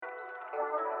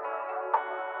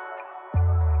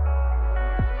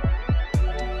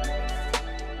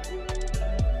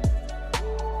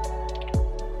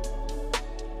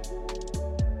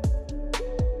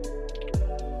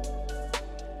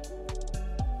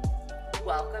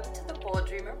welcome to the Bold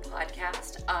Dreamer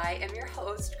podcast. I am your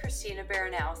host, Christina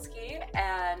Baranowski,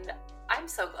 and I'm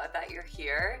so glad that you're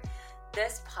here.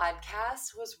 This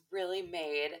podcast was really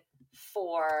made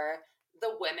for the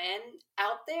women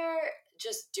out there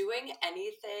just doing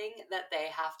anything that they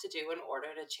have to do in order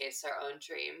to chase their own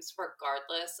dreams,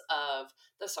 regardless of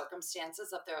the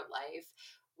circumstances of their life.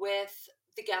 With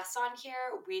the guests on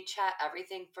here, we chat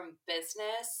everything from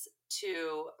business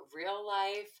to real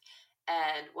life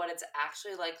and what it's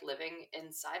actually like living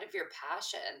inside of your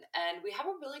passion. And we have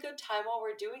a really good time while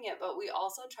we're doing it, but we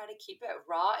also try to keep it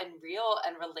raw and real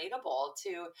and relatable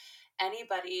to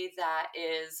anybody that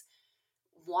is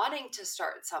wanting to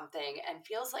start something and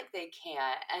feels like they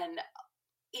can't. And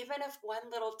even if one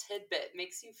little tidbit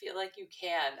makes you feel like you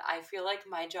can, I feel like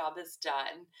my job is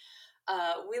done.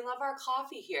 We love our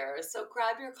coffee here, so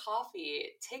grab your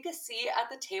coffee, take a seat at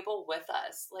the table with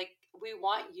us. Like, we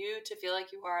want you to feel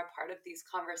like you are a part of these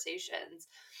conversations.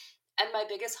 And my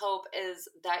biggest hope is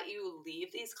that you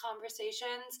leave these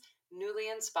conversations newly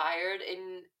inspired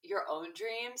in your own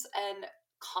dreams and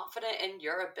confident in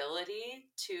your ability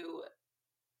to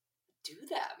do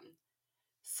them.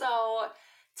 So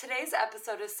today's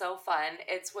episode is so fun.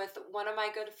 It's with one of my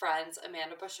good friends,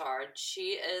 Amanda Bechard.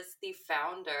 She is the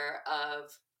founder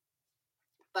of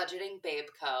Budgeting Babe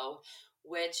Co.,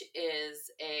 which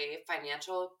is a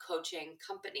financial coaching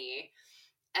company.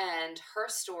 And her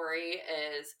story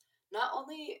is not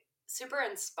only super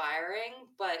inspiring,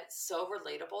 but so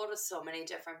relatable to so many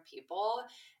different people.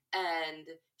 And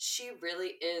she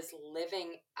really is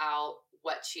living out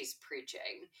what she's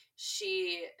preaching.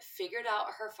 She figured out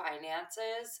her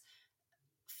finances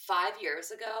 5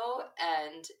 years ago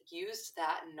and used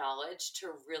that knowledge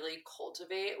to really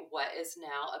cultivate what is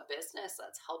now a business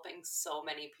that's helping so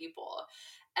many people.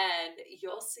 And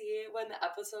you'll see when the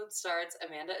episode starts,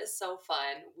 Amanda is so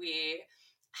fun. We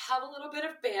have a little bit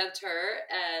of banter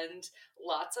and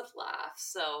lots of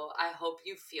laughs. So I hope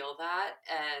you feel that.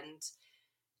 And,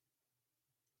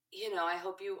 I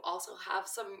hope you also have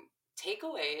some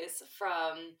takeaways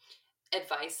from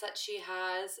advice that she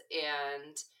has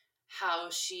and how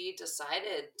she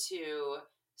decided to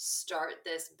start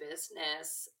this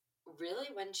business really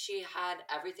when she had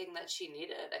everything that she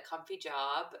needed, a comfy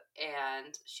job,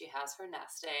 and she has her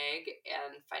nest egg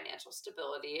and financial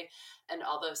stability and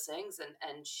all those things.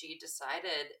 And she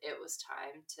decided it was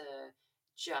time to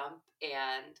jump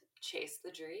and chase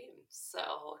the dream.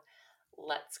 So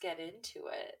let's get into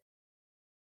it.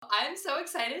 I'm so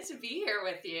excited to be here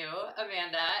with you,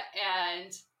 Amanda,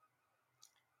 and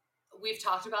we've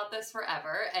talked about this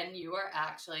forever, and you are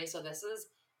actually,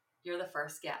 you're the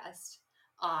first guest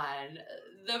on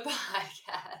the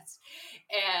podcast,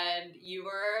 and you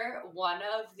were one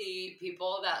of the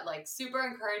people that super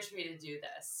encouraged me to do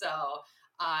this. So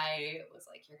I was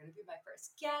like, you're going to be my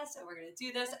first guest, and we're going to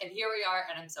do this, and here we are,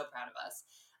 and I'm so proud of us.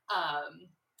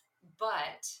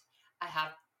 But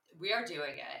we are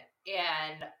doing it,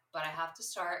 but I have to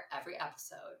start every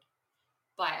episode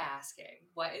by asking,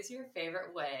 what is your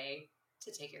favorite way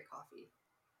to take your coffee?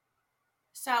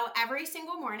 So every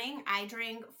single morning, I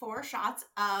drink 4 shots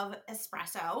of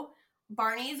espresso,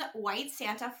 Barney's White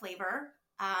Santa flavor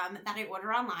that I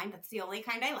order online. That's the only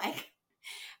kind I like.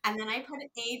 And then I put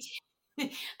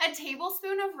a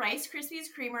tablespoon of Rice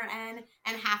Krispies creamer in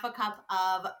and half a cup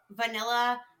of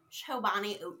vanilla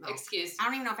Chobani oat milk. Excuse me. I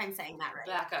don't even know if I'm saying that right.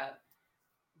 Back up.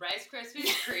 Rice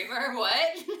Krispies creamer,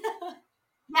 what?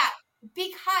 Yeah,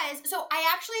 because, so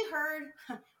I actually heard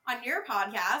on your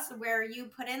podcast where you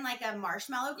put in a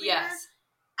marshmallow creamer. Yes.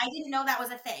 I didn't know that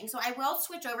was a thing. So I will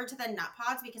switch over to the nut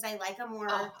pods because I like a more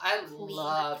I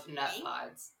love nut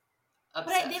pods.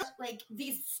 Obsessed. But they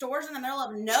these stores in the middle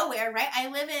of nowhere, right? I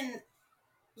live in,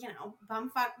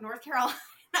 bumfuck North Carolina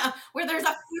where there's a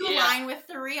food line with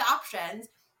 3 options,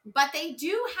 but they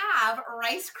do have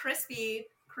Rice Krispie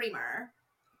creamer.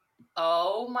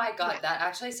 Oh my God, that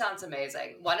actually sounds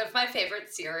amazing. One of my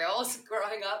favorite cereals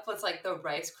growing up was the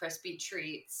Rice Krispie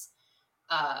treats.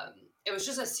 It was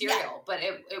just a cereal, but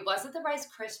it wasn't the Rice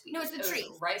Krispie. No, it's the treats.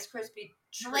 Rice Krispie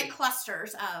treats. Like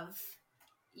clusters of.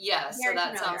 Yeah, so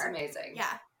that sounds amazing.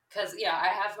 Yeah. Because, I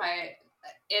have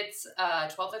it's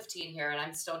 12:15 here, and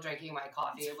I'm still drinking my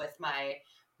coffee with my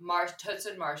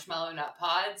toasted marshmallow nut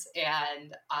pods,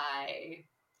 and I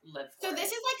live for it. So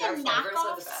this is a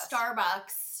knockoff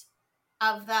Starbucks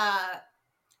of the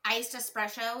iced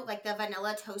espresso, the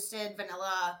vanilla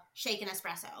shaken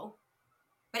espresso.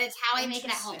 But it's how I make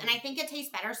it at home. And I think it tastes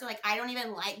better. So I don't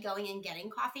even like going and getting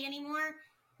coffee anymore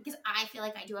because I feel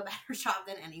like I do a better job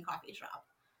than any coffee shop.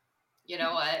 You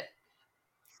know what?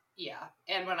 Yeah.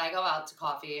 And when I go out to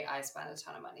coffee, I spend a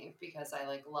ton of money because I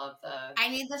like love the I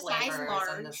need the size flavors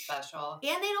and the large. special.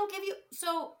 And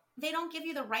they don't give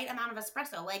you the right amount of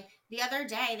espresso. Like the other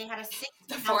day, they had a 16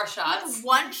 The 4 shots.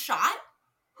 one shot.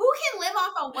 Who can live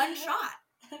off a one shot?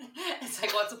 It's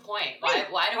like, what's the point? Why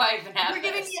do I even have You're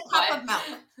giving this? me a cup of milk.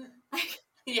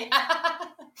 Yeah.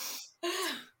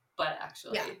 But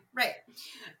actually. Yeah, right.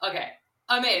 Okay.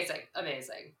 Amazing.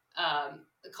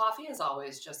 Coffee is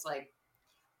always just like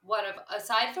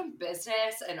aside from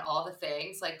business and all the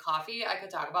things, like coffee I could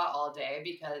talk about all day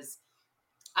because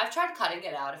I've tried cutting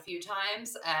it out a few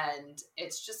times and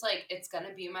it's just like, it's going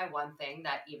to be my one thing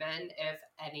that even if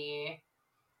any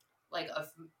like of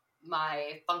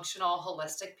my functional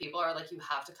holistic people are like, you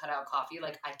have to cut out coffee,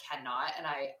 like I cannot. And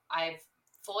I've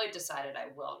fully decided I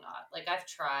will not. Like I've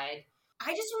tried.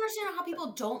 I just don't understand how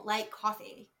people don't like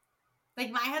coffee.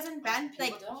 Like my husband Ben,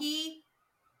 like he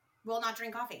will not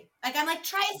drink coffee. Like I'm like,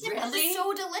 try it. Really? This is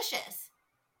so delicious.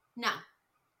 No.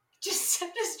 Just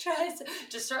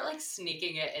start like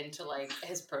sneaking it into like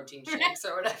his protein shakes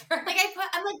or whatever. Like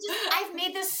I've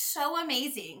made this so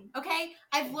amazing. Okay,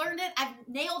 I've learned it. I've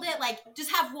nailed it. Like just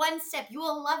have one sip. You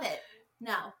will love it.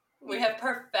 No, we have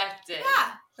perfected.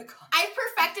 Yeah, I've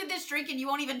perfected this drink, and you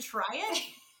won't even try it.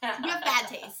 You have bad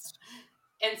taste.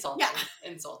 Insulting. Yeah.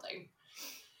 Insulting.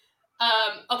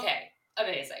 Okay.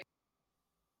 Amazing.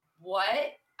 What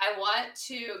I want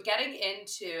to getting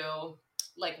into.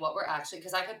 Like what we're actually,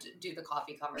 because I could do the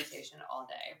coffee conversation all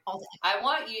day. I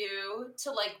want you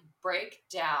to like break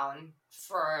down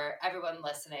for everyone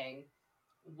listening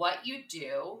what you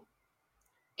do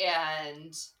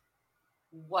and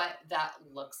what that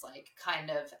looks like, kind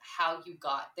of how you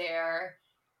got there.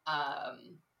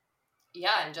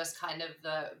 Yeah, and just kind of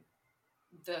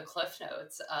the cliff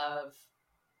notes of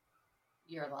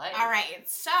your life. All right.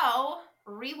 So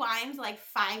rewind like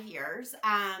 5 years.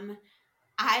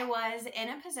 I was in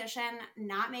a position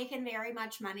not making very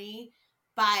much money,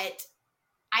 but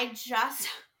I just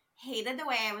hated the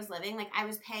way I was living. Like I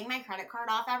was paying my credit card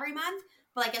off every month,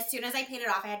 but like as soon as I paid it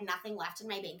off, I had nothing left in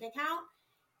my bank account.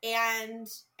 And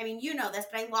I mean, you know this,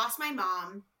 but I lost my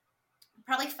mom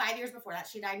probably 5 years before that.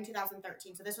 She died in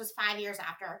 2013. So this was 5 years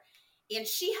after. And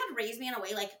she had raised me in a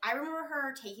way, like I remember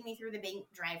her taking me through the bank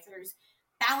drive-thrus,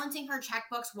 balancing her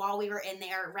checkbooks while we were in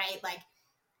there, right? Like,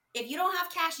 if you don't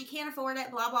have cash, you can't afford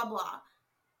it, blah, blah, blah.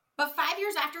 But 5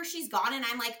 years after she's gone and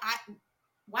I'm like,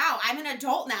 wow, I'm an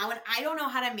adult now and I don't know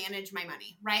how to manage my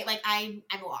money, right? Like I'm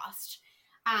lost.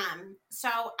 So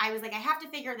I was like, I have to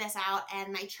figure this out.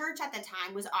 And my church at the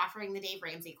time was offering the Dave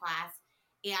Ramsey class.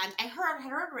 And I had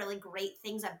heard really great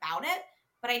things about it,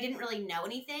 but I didn't really know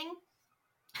anything.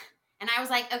 And I was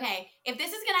like, okay, if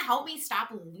this is going to help me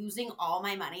stop losing all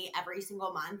my money every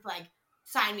single month, like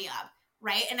sign me up.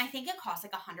 Right. And I think it cost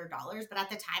like $100. But at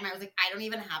the time I was like, I don't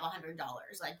even have $100.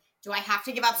 Like, do I have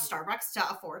to give up Starbucks to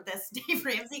afford this Dave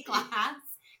Ramsey class?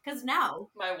 Because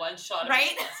no. My one shot.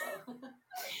 Right.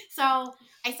 So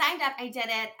I signed up. I did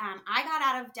it. I got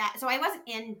out of debt. So I wasn't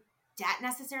in debt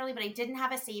necessarily, but I didn't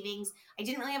have a savings. I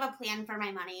didn't really have a plan for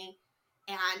my money.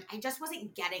 And I just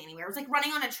wasn't getting anywhere. It was like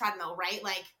running on a treadmill, right?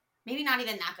 Like maybe not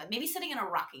even that good. Maybe sitting in a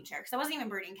rocking chair because I wasn't even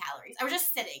burning calories. I was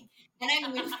just sitting and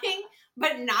I'm moving,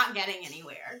 but not getting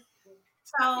anywhere.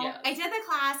 So yeah. I did the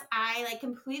class. I like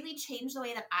completely changed the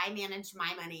way that I managed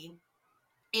my money.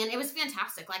 And it was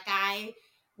fantastic. Like I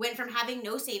went from having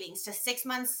no savings to 6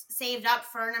 months saved up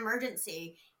for an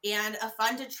emergency and a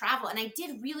fund to travel. And I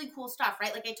did really cool stuff,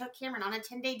 right? Like I took Cameron on a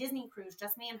 10-day Disney cruise,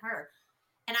 just me and her.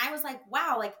 And I was like,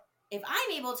 wow, like if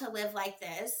I'm able to live like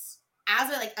this as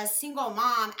a single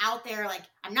mom out there, like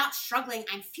I'm not struggling,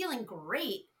 I'm feeling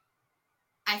great.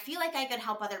 I feel like I could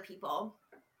help other people.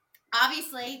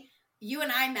 Obviously, you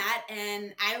and I met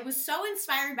and I was so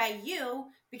inspired by you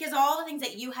because of all the things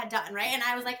that you had done, right? And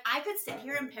I was like, I could sit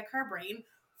here and pick her brain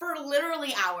for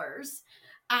literally hours.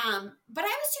 But I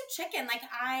was too chicken. Like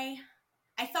I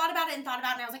thought about it and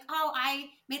I was like, oh, I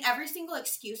made every single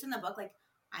excuse in the book. Like,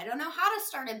 I don't know how to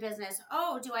start a business.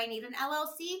 Oh, do I need an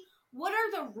LLC? What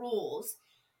are the rules?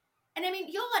 And I mean,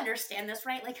 you'll understand this,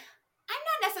 right? Like,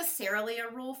 I'm not necessarily a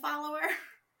rule follower.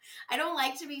 I don't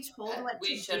like to be told what to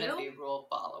do. We shouldn't be rule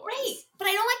followers. Right. But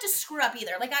I don't like to screw up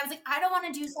either. Like, I was like, I don't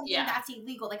want to do something that's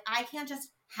illegal. Like, I can't just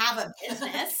have a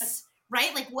business,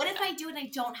 right? Like, what if I do it and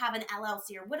I don't have an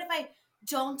LLC? Or what if I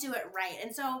don't do it right?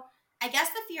 And so I guess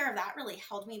the fear of that really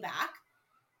held me back.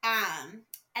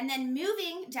 And then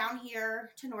moving down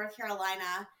here to North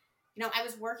Carolina, you know, I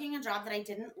was working a job that I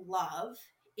didn't love.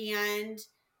 And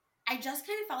I just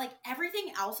kind of felt like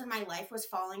everything else in my life was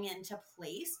falling into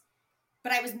place.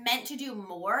 But I was meant to do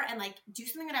more and like do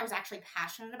something that I was actually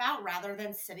passionate about rather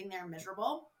than sitting there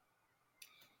miserable.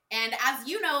 And as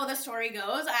you know, the story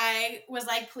goes, I was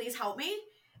like, please help me.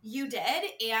 You did.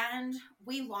 And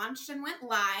we launched and went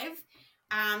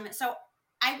live. So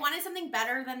I wanted something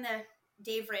better than the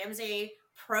Dave Ramsey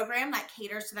program that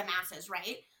caters to the masses,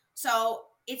 right? So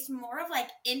it's more of like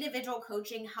individual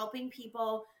coaching, helping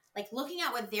people, like looking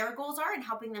at what their goals are and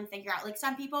helping them figure out. Like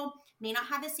some people may not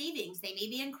have the savings. They may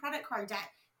be in credit card debt.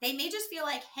 They may just feel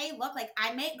like, hey, look, like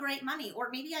I make great money, or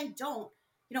maybe I don't.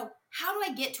 How do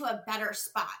I get to a better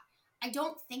spot? I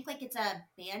don't think like it's a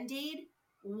Band-Aid.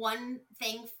 One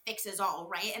thing fixes all,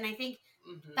 right? And I think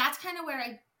that's kind of where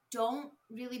I don't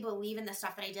really believe in the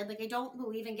stuff that I did. Like I don't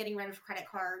believe in getting rid of credit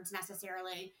cards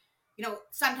necessarily.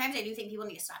 Sometimes I do think people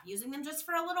need to stop using them just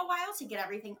for a little while to get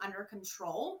everything under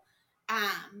control.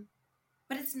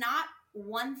 But it's not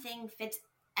one thing fits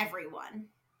everyone.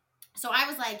 So I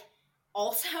was like,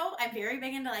 also, I'm very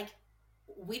big into like,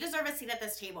 we deserve a seat at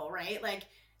this table, right? Like,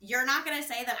 you're not going to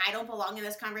say that I don't belong in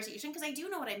this conversation because I do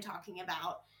know what I'm talking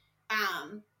about.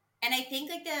 And I think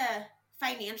like the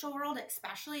financial world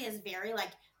especially is very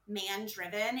like man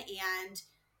driven, and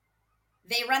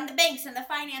they run the banks and the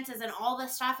finances and all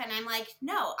this stuff. And I'm like,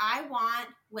 no, I want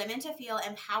women to feel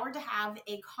empowered to have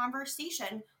a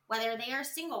conversation, whether they are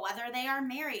single, whether they are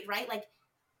married, right? Like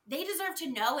they deserve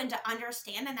to know and to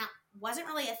understand. And that wasn't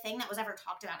really a thing that was ever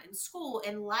talked about in school,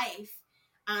 in life.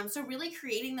 So really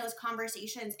creating those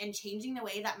conversations and changing the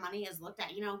way that money is looked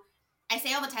at. I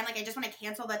say all the time, like, I just want to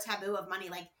cancel the taboo of money.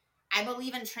 Like, I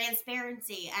believe in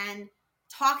transparency and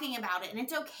talking about it, and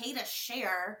it's okay to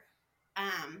share.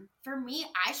 For me,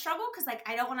 I struggle because, like,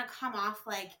 I don't want to come off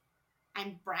like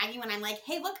I'm bragging when I'm like,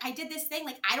 hey, look, I did this thing.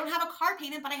 Like, I don't have a car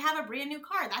payment, but I have a brand new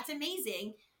car. That's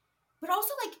amazing. But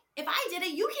also, like, if I did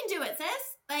it, you can do it, sis.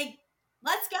 Like,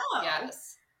 let's go.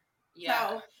 Yes. Yeah.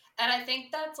 So, and I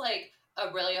think that's, like,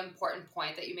 a really important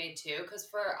point that you made too, because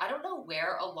I don't know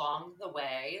where along the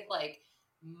way, like,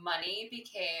 money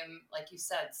became, like you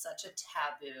said, such a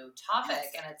taboo topic.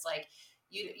 Yes. And it's like,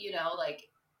 like,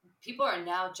 people are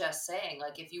now just saying,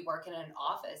 like, if you work in an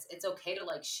office, it's okay to,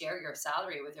 like, share your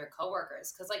salary with your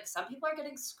coworkers, because, like, some people are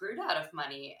getting screwed out of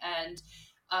money, and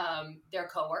their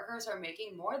coworkers are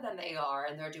making more than they are,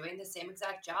 and they're doing the same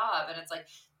exact job. And it's like,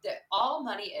 all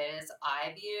money is,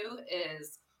 I view,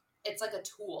 is it's like a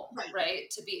tool, right?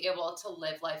 To be able to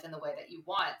live life in the way that you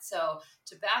want. So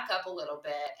to back up a little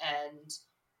bit and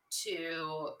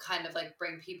to kind of like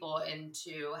bring people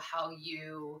into how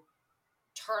you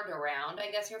turned around, I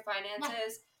guess, your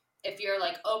finances, if you're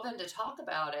like open to talk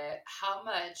about it, how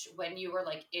much, when you were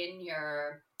like in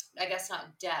your, I guess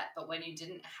not debt, but when you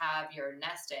didn't have your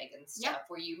nest egg and stuff,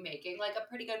 were you making like a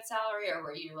pretty good salary, or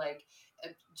were you like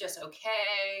just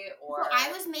okay? Or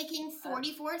I was making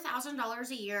 $44,000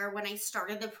 a year when I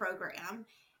started the program,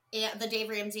 the Dave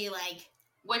Ramsey, like,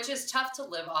 which is tough to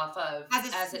live off of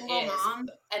as it is, mom.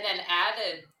 And then add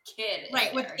a kid,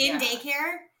 right, within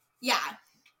daycare,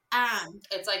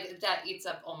 it's like that eats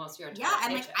up almost your entire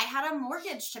and paycheck. like I had a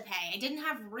mortgage to pay. I didn't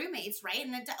have roommates, right?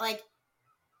 And like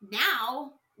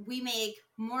now we make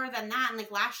more than that, and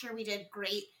like last year we did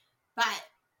great, but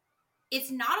it's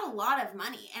not a lot of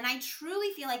money. And I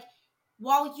truly feel like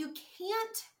while you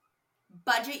can't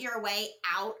budget your way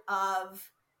out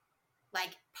of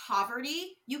like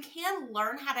poverty, you can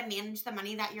learn how to manage the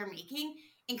money that you're making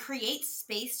and create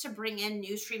space to bring in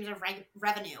new streams of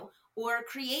revenue, or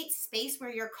create space where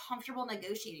you're comfortable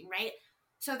negotiating, right?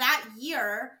 So that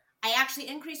year, I actually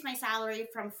increased my salary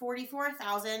from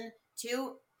 $44,000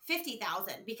 to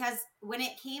 $50,000, because when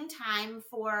it came time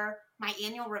for my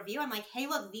annual review, I'm like, hey,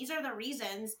 look, these are the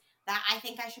reasons that I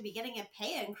think I should be getting a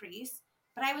pay increase.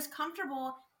 But I was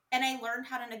comfortable and I learned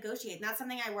how to negotiate. And that's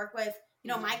something I work with,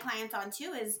 my clients on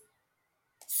too, is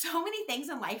so many things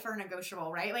in life are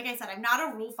negotiable, right? Like I said, I'm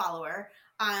not a rule follower.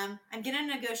 I'm going to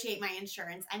negotiate my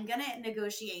insurance. I'm going to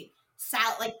negotiate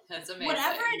like that's amazing.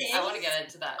 Whatever it is. I want to get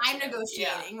into that. I'm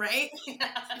negotiating, right?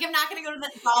 Like I'm not going to go to the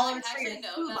Dollar Tree and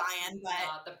Food Lion, but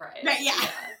not the price. Right, yeah.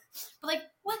 But like,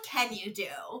 what can you do?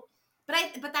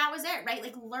 But that was it, right?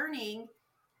 Like learning.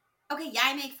 Okay, yeah,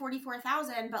 I make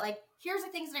 $44,000, but like, here's the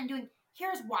things that I'm doing.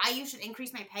 Here's why you should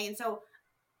increase my pay. And so,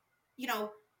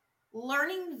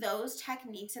 learning those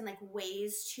techniques and like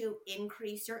ways to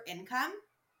increase your income.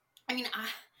 I mean,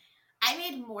 I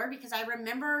made more because I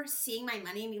remember seeing my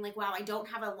money and being like, wow, I don't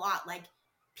have a lot. Like,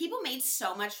 people made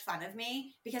so much fun of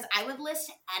me because I would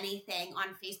list anything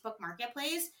on Facebook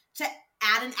Marketplace to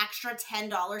add an extra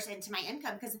 $10 into my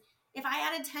income. Because if I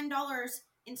added $10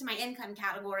 into my income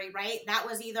category, right, that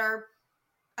was either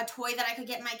a toy that I could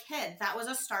get my kid, that was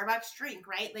a Starbucks drink,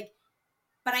 right? Like,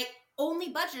 but I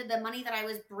only budgeted the money that I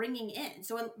was bringing in.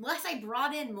 So unless I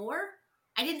brought in more,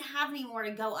 I didn't have any more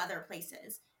to go other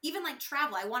places. even like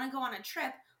travel, I want to go on a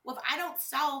trip. Well, if I don't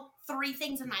sell 3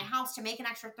 things in my house to make an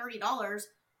extra $30,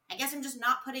 I guess I'm just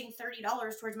not putting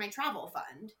 $30 towards my travel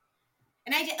fund.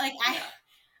 And I did, like,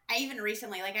 I even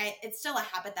recently, like, it's still a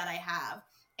habit that I have.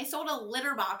 I sold a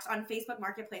litter box on Facebook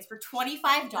Marketplace for $25.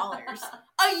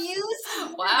 A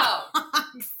used wow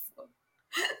box.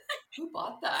 Who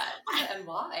bought that and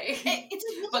why? It's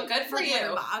a really but good for you.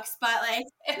 litter box, but like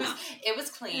it was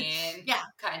clean. Yeah,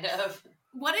 kind of.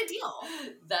 What a deal!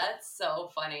 That's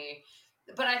so funny.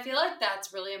 But I feel like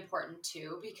that's really important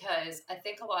too, because I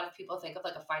think a lot of people think of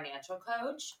like a financial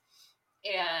coach,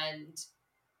 and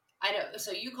I know,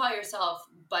 so you call yourself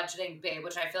Budgeting Babe,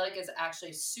 which I feel like is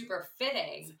actually super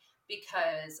fitting,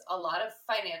 because a lot of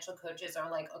financial coaches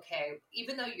are like, okay,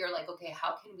 even though you're like, okay,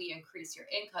 how can we increase your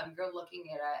income? You're looking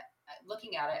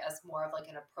at it as more of like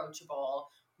an approachable,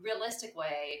 realistic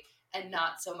way, and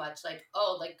not so much like,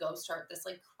 oh, like go start this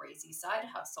like crazy side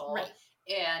hustle. Right.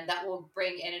 And that will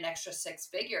bring in an extra 6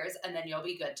 figures, and then you'll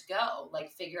be good to go.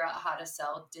 Like figure out how to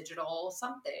sell digital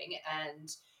something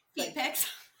and feet pics.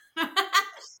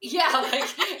 Yeah, like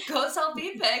go sell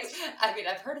feed pics. I mean,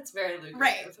 I've heard it's very lucrative,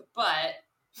 right. But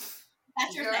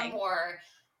that's your thing. More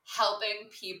helping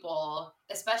people,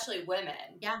 especially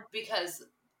women. Yeah. Because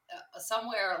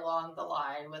somewhere along the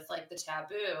line with like the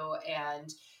taboo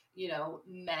and, you know,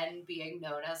 men being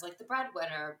known as like the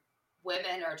breadwinner,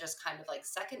 women are just kind of like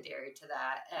secondary to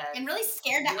that. And really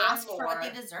scared to ask for what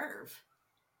they deserve.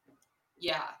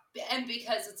 Yeah. And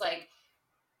because it's like,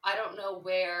 I don't know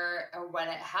where or when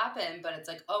it happened, but it's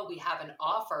like, oh, we have an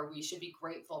offer. We should be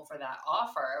grateful for that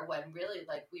offer, when really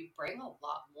like we bring a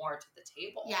lot more to the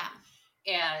table. Yeah.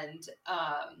 And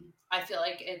I feel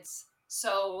like it's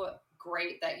so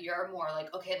great that you're more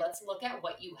like, okay, let's look at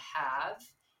what you have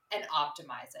and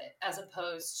optimize it, as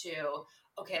opposed to,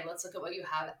 okay, let's look at what you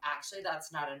have. Actually,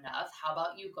 that's not enough. How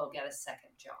about you go get a second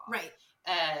job? Right.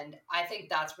 And I think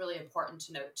that's really important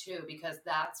to note too, because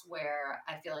that's where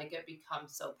I feel like it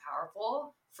becomes so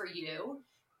powerful for you,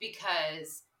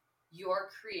 because you're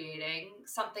creating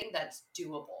something that's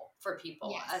doable for people.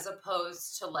 Yes. As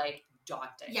opposed to like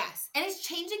daunting. Yes. And it's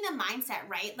changing the mindset,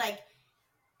 right? Like,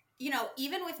 you know,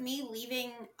 even with me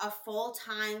leaving a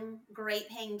full-time, great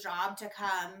paying job to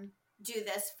come do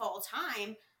this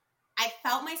full-time, I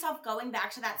felt myself going back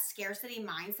to that scarcity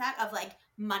mindset of like,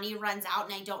 money runs out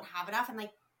and I don't have enough. And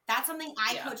like, that's something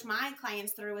I coach my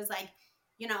clients through, is like,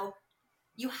 you know,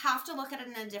 you have to look at it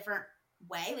in a different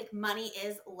way. Like money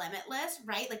is limitless,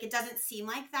 right? Like it doesn't seem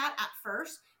like that at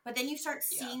first, but then you start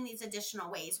seeing these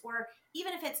additional ways, or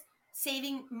even if it's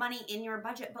saving money in your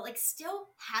budget, but like still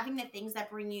having the things that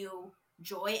bring you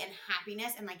joy and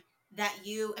happiness, and like that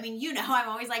I mean, you know, I'm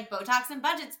always like Botox and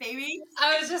budgets, baby.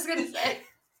 I was just going to say.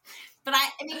 But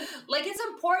I mean, like, it's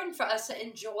important for us to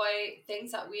enjoy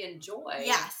things that we enjoy.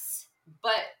 Yes.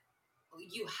 But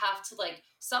you have to, like,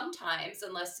 sometimes,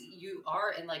 unless you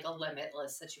are in, like, a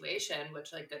limitless situation,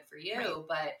 which, like, good for you, right.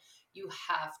 But you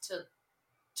have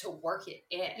to work it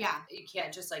in. Yeah. You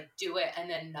can't just, like, do it and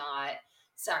then not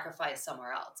sacrifice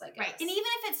somewhere else, I guess. Right. And even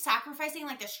if it's sacrificing,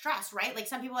 like, the stress, right? Like,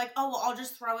 some people are like, oh, well, I'll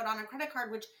just throw it on a credit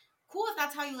card, which, cool if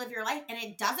that's how you live your life and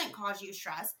it doesn't cause you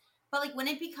stress. But like when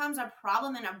it becomes a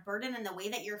problem and a burden and the way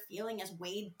that you're feeling is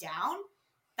weighed down,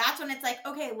 that's when it's like,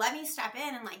 okay, let me step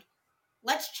in and like,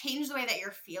 let's change the way that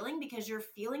you're feeling, because your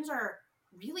feelings are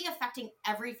really affecting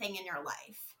everything in your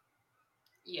life.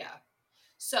 Yeah.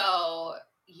 So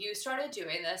you started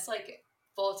doing this like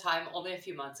full time only a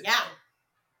few months ago.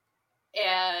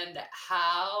 Yeah. And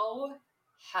how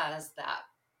has that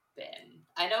been?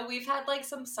 I know we've had like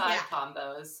some side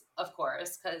combos, of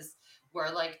course, because we're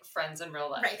like friends in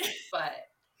real life, right. But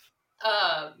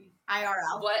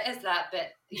IRL. What has that been?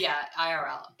 Yeah,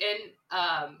 IRL.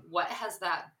 And what has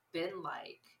that been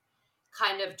like?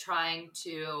 Kind of trying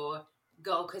to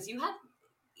go, because you had,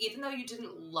 even though you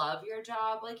didn't love your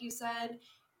job, like you said,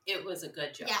 it was a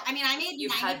good job. Yeah, I mean, I made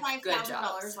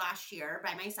 $95,000 last year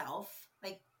by myself,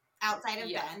 like outside of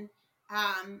Ben,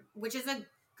 which is a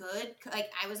good, like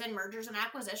I was in mergers and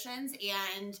acquisitions,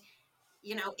 and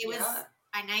you know, it was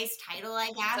a nice title, I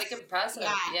guess. It's like impressive.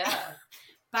 Yeah.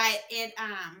 But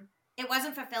it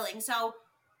wasn't fulfilling. So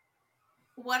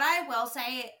what I will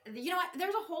say, you know what,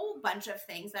 there's a whole bunch of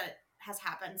things that has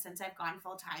happened since I've gone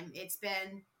full time. It's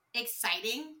been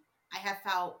exciting. I have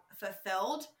felt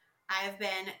fulfilled. I have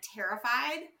been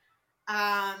terrified.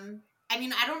 I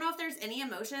mean, I don't know if there's any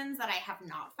emotions that I have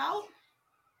not felt.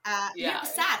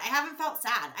 Sad. I haven't felt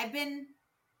sad. I've been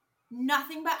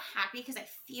nothing but happy, because I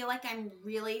feel like I'm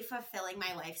really fulfilling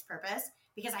my life's purpose,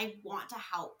 because I want to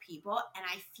help people and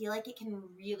I feel like it can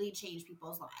really change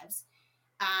people's lives.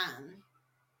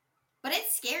 But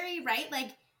it's scary, right? Like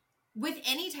with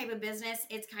any type of business,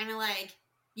 it's kind of like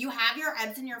you have your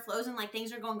ebbs and your flows and like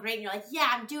things are going great and you're like, yeah,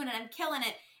 I'm doing it, I'm killing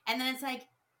it. And then it's like,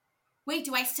 wait,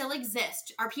 do I still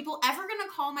exist? Are people ever going to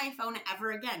call my phone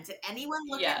ever again? Did anyone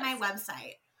look at my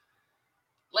website?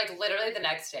 Like literally the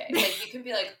next day. Like you can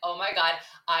be like, oh my God,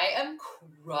 I am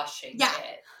crushing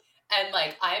it. And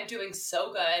like, I'm doing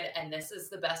so good and this is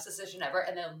the best decision ever.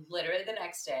 And then literally the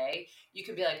next day, you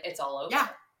can be like, it's all over. Yeah.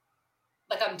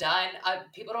 Like I'm done.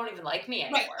 People don't even like me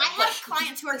anymore. Right. I have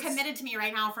clients who are committed to me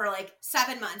right now for like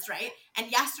 7 months, right?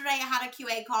 And yesterday I had a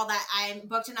QA call that I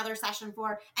booked another session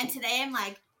for. And today I'm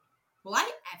like, will I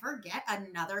ever get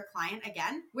another client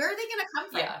again? Where are they going to come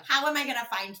from? Yeah. How am I going to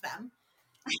find them?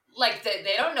 Like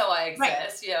they don't know I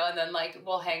exist, you know, and then like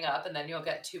we'll hang up and then you'll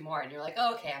get 2 more and you're like,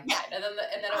 oh, okay, I'm fine. And then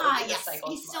it'll be the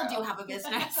cycle you tomorrow. Still do have a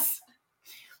business.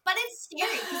 But it's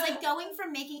scary because like going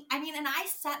from and I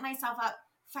set myself up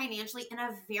financially in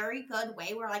a very good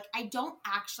way where like I don't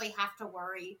actually have to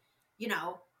worry, you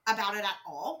know, about it at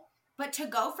all. But to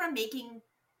go from making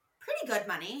pretty good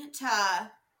money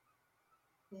to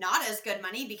not as good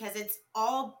money because it's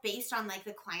all based on like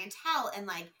the clientele and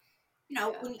like, you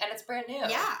know, and it's brand new.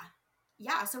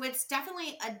 Yeah. So it's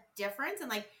definitely a difference. And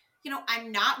like, you know,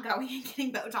 I'm not going and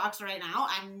getting Botox right now.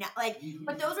 I'm not like,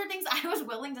 but those are things I was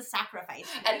willing to sacrifice.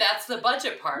 And that's the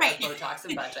budget part of Botox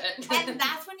and budget. And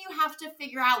that's when you have to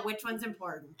figure out which one's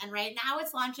important. And right now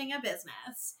it's launching a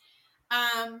business.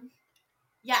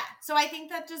 So I think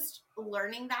that just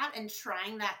learning that and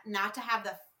trying that, not to have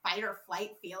the fight or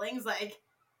flight feelings like,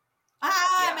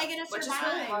 am I going to survive? Which is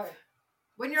really hard.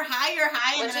 When you're high,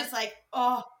 and then it's like,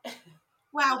 oh,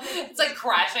 wow. It's like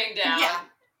crashing down.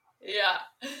 Yeah.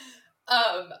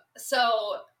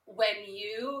 So when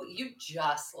you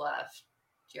just left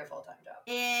your full-time job.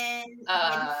 In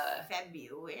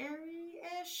February-ish.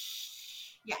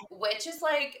 Yeah. Which is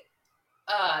like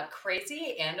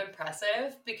crazy and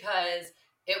impressive because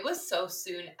it was so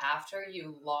soon after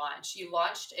you launched. You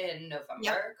launched in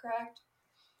November, correct?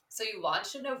 So you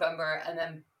launched in November, and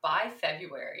then by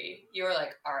February, you were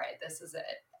like, all right, this is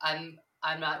it. I'm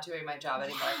not doing my job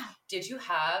anymore. Yeah. Did you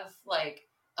have like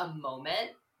a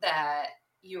moment that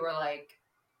you were like,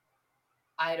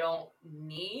 I don't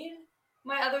need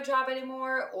my other job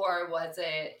anymore? Or was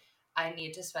it, I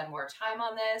need to spend more time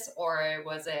on this? Or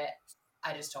was it,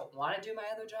 I just don't want to do my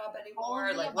other job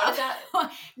anymore? Like, what is that?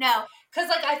 No. Because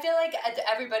like, I feel like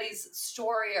everybody's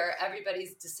story or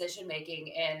everybody's decision-making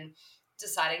in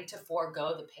deciding to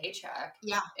forego the paycheck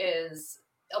is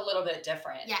a little bit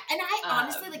different. Yeah. And I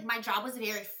honestly, like, my job was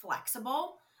very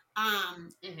flexible.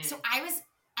 So I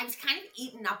was kind of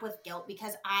eaten up with guilt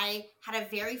because I had a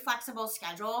very flexible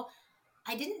schedule.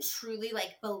 I didn't truly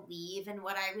like believe in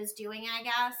what I was doing, I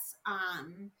guess.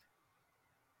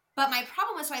 But my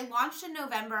problem was, so I launched in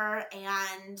November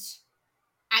and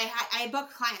I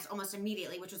booked clients almost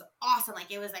immediately, which was awesome. Like,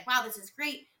 it was like, wow, this is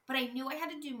great. But I knew I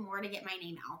had to do more to get my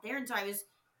name out there. And so I was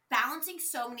balancing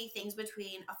so many things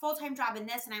between a full-time job and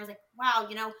this. And I was like, wow,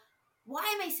 you know, why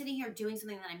am I sitting here doing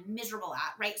something that I'm miserable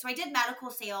at, right? So I did medical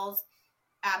sales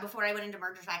before I went into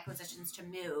mergers and acquisitions to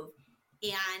move.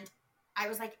 And I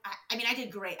was like, I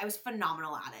did great. I was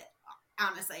phenomenal at it,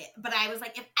 honestly. But I was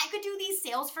like, if I could do these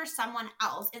sales for someone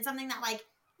else and something that like,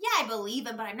 yeah, I believe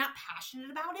in, but I'm not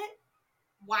passionate about it,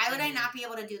 why would I not be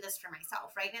able to do this for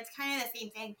myself, right? And it's kind of the same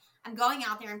thing. I'm going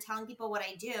out there and telling people what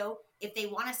I do. If they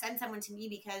want to send someone to me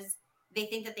because they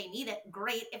think that they need it,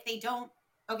 great. If they don't,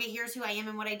 okay, here's who I am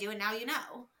and what I do, and now you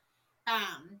know.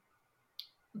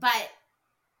 But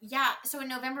yeah, so in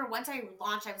November, once I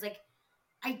launched, I was like,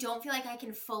 I don't feel like I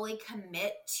can fully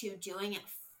commit to doing it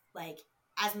like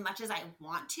as much as I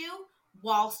want to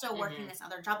while still working this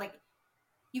other job. Like,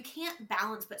 you can't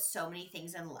balance but so many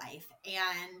things in life.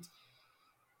 And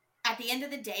at the end of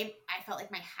the day, I felt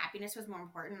like my happiness was more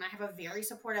important. I have a very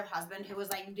supportive husband who was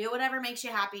like, do whatever makes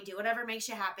you happy. Do whatever makes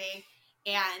you happy.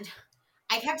 And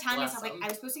I kept telling myself, like, I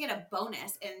was supposed to get a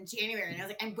bonus in January. And I was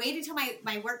like, I'm waiting until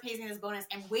my work pays me this bonus.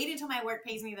 I'm waiting until my work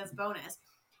pays me this bonus.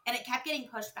 And it kept getting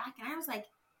pushed back. And I was like,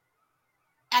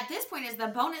 at this point, is the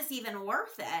bonus even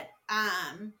worth it?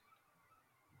 And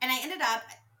I ended up,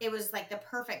 it was like the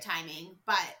perfect timing.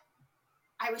 But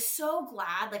I was so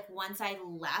glad, like, once I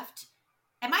left.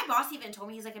 And my boss even told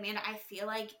me, he's like, Amanda, I feel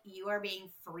like you are being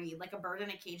freed, like a bird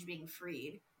in a cage being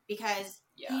freed. Because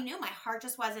he knew my heart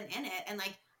just wasn't in it. And,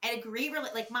 like, I agree, really,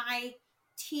 like, my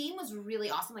team was really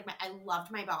awesome. Like, I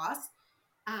loved my boss.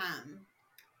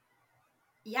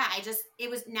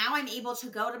 Now I'm able to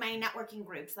go to my networking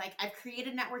groups. Like, I've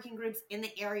created networking groups in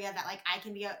the area that, like, I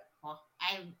can be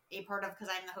I'm a part of because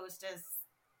I'm the hostess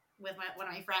with one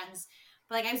of my friends.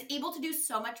 But, like, I was able to do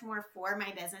so much more for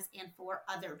my business and for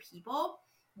other people.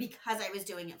 because I was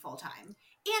doing it full time.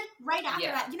 And right after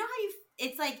Yeah. that, you know how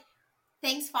it's like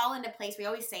things fall into place. We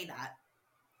always say that.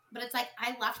 But it's like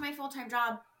I left my full-time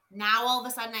job. Now all of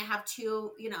a sudden I have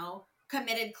 2,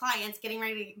 committed clients getting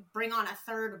ready to bring on a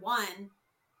third one,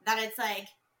 that it's like,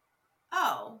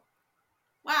 oh,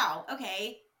 wow,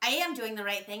 okay. I am doing the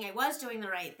right thing. I was doing the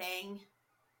right thing.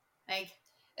 Like,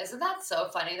 isn't that so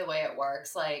funny the way it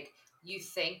works? Like, you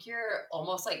think you're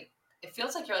almost like, it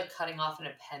feels like you're like cutting off an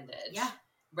appendage. Yeah.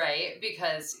 Right?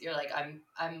 Because you're like,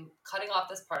 I'm cutting off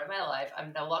this part of my life.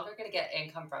 I'm no longer going to get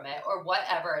income from it, or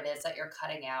whatever it is that you're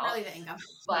cutting out. Really the income.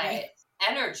 But right.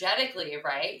 energetically,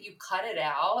 right? You cut it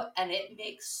out and it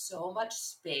makes so much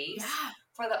space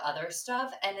for the other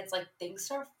stuff. And it's like things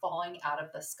start falling out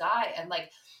of the sky. And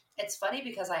like, it's funny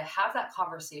because I have that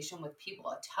conversation with people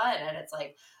a ton, and it's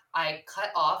like, I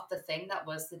cut off the thing that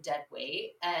was the dead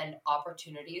weight and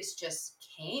opportunities just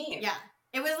came. Yeah.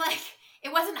 It was like,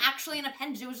 it wasn't actually an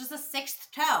appendage. It was just a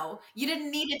 6th toe. You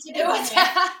didn't need it to be It was,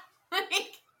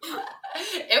 like,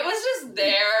 it was just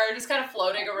there, just kind of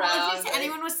floating around. To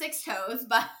anyone with 6 toes,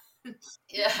 but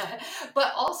yeah.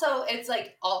 But also it's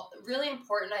like really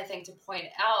important, I think, to point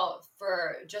out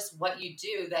for just what you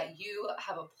do, that you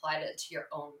have applied it to your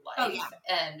own life. Oh, yeah.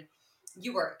 And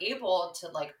you were able to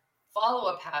like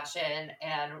follow a passion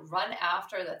and run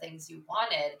after the things you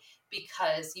wanted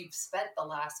because you've spent the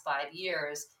last 5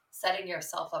 years setting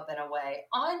yourself up in a way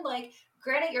on like,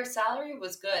 granted your salary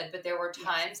was good, but there were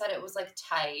times that it was like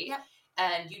tight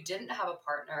and you didn't have a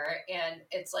partner, and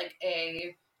it's like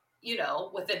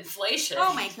with inflation.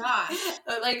 Oh my gosh.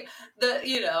 like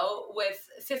with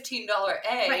 $15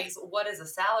 eggs, what is a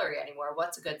salary anymore?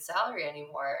 What's a good salary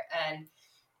anymore? And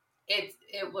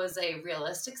it was a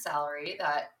realistic salary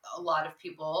that a lot of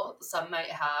people, some might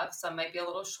have, some might be a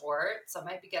little short, some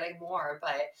might be getting more,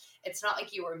 but it's not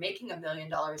like you were making $1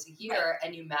 million a year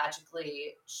and you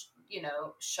magically,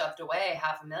 shoved away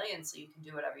 $500,000 so you can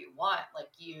do whatever you want. Like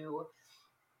you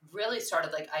really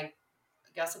started, like, I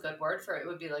guess a good word for it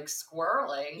would be like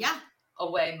squirreling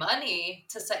away money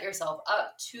to set yourself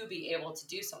up to be able to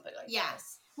do something like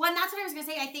this. Well, and that's what I was going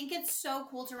to say. I think it's so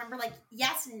cool to remember, like,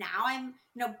 yes, now I'm,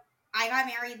 I got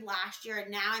married last year, and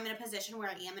now I'm in a position where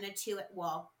I am in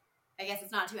I guess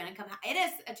it's not a 2-income. It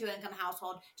is a 2-income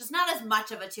household, just not as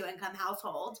much of a 2-income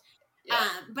household. Yeah.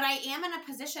 But I am in a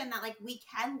position that like we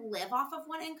can live off of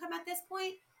one income at this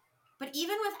point. But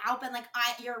even without, been like,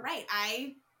 you're right.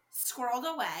 I squirreled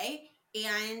away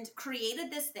and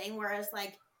created this thing where it's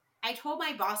like, I told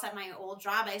my boss at my old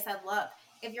job, I said, look,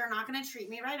 if you're not going to treat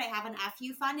me right, I have an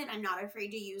FU fund and I'm not afraid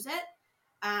to use it.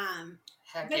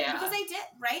 Because I did,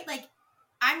 right? Like,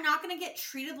 I'm not going to get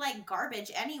treated like garbage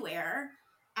anywhere.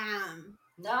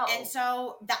 No. And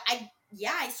so I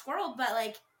squirreled, but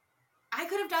like, I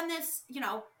could have done this,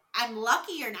 I'm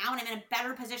luckier now and I'm in a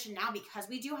better position now because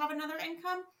we do have another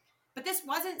income. But this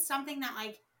wasn't something that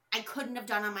like I couldn't have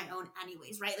done on my own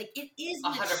anyways, right? Like it is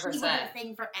an 100%. achievable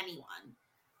thing for anyone.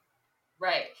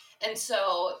 Right. And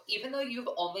so even though you've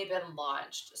only been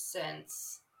launched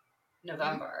since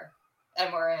November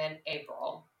and we're in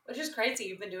April, which is crazy.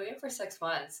 You've been doing it for 6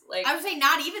 months. Like I would say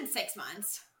not even 6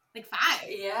 months, like 5.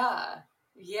 Yeah.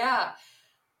 Yeah.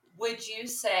 Would you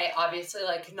say, obviously,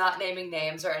 like not naming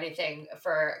names or anything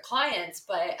for clients,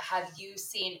 but have you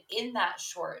seen in that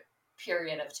short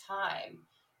period of time,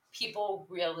 people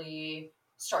really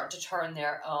start to turn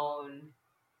their own?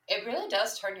 It really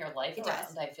does turn your life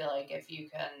around. I feel like if you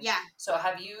can. Yeah. So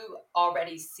have you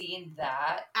already seen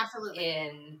that? Absolutely.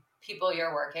 In people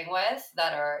you're working with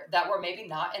that were maybe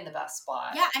not in the best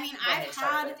spot? Yeah. I mean, I've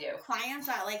had clients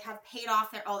that like have paid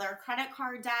off all their credit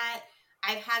card debt.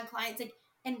 I've had clients like,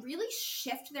 and really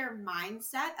shift their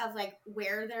mindset of like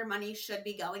where their money should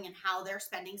be going and how they're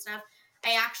spending stuff.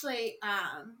 I actually,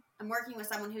 I'm working with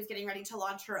someone who's getting ready to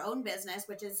launch her own business,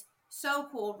 which is so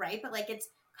cool, right? But like it's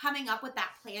coming up with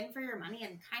that plan for your money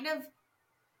and kind of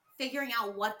figuring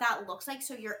out what that looks like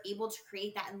so you're able to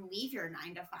create that and leave your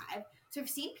 9 to 5. So I've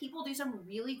seen people do some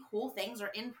really cool things or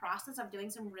in process of doing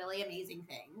some really amazing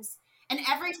things. And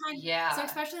every time, so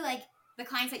especially like the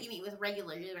clients that you meet with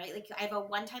regularly, right? Like I have a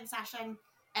one-time session,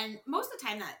 and most of the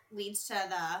time that leads to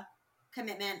the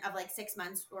commitment of like 6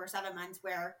 months or 7 months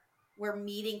where we're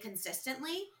meeting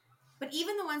consistently. But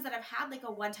even the ones that have had like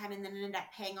a one time and then ended up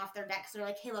paying off their debt because they're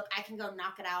like, hey, look, I can go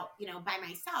knock it out, by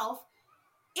myself.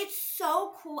 It's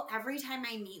so cool every time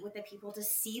I meet with the people to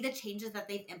see the changes that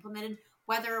they've implemented,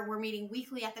 whether we're meeting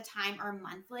weekly at the time or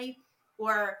monthly,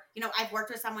 or, I've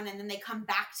worked with someone and then they come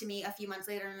back to me a few months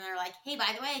later and they're like, hey,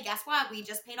 by the way, guess what? We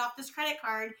just paid off this credit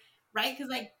card, right?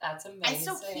 Because like, that's amazing. I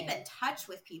still keep in touch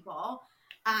with people.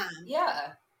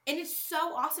 Yeah. And it's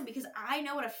so awesome because I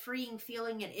know what a freeing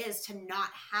feeling it is to not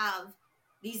have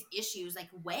these issues like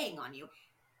weighing on you.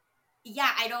 Yeah,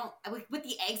 I don't with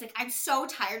the eggs, like I'm so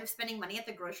tired of spending money at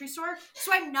the grocery store.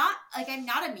 So I'm not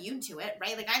immune to it,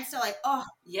 right? Like I'm still like, oh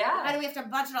Yeah. why do we have to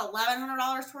budget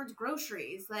 $1,100 towards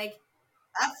groceries? Like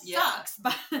that Yeah. sucks.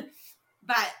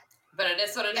 But it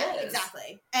is what it is.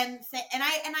 Exactly. And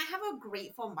I have a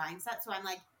grateful mindset, so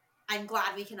I'm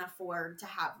glad we can afford to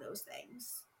have those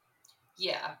things.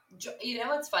 Yeah. You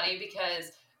know, it's funny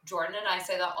because Jordan and I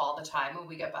say that all the time when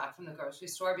we get back from the grocery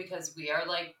store because we are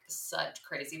like such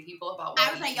crazy people about what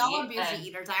I was like, y'all are bougie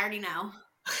eaters. I already know.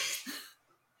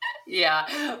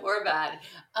 Yeah, we're bad.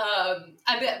 But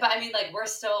I mean, like,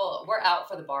 we're out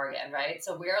for the bargain, right?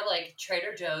 So we're like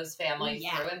Trader Joe's family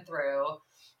through and through.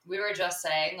 We were just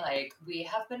saying, like, we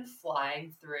have been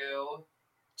flying through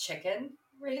chicken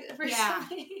recently. Yeah.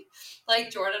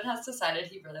 Like, Jordan has decided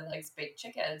he really likes baked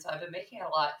chicken, so I've been making it a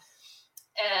lot.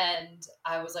 And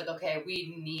I was like, okay,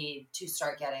 we need to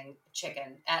start getting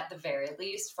chicken at the very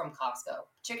least from Costco.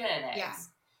 Chicken and eggs. Yeah.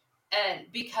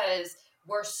 And because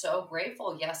we're so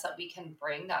grateful, yes, that we can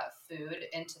bring that food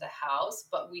into the house,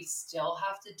 but we still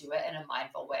have to do it in a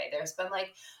mindful way. There's been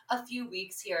like a few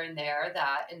weeks here and there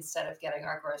that instead of getting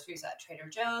our groceries at Trader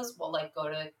Joe's, we'll like go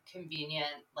to convenient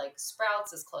like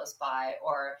Sprouts is close by,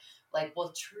 or like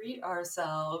we'll treat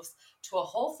ourselves to a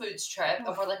Whole Foods trip,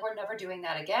 and we're like, we're never doing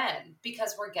that again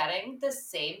because we're getting the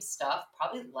same stuff,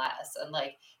 probably less. And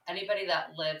like anybody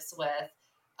that lives with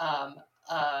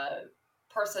a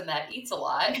person that eats a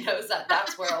lot knows that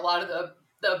that's where a lot of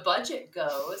the budget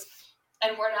goes,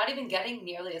 and we're not even getting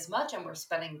nearly as much and we're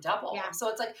spending double. Yeah. So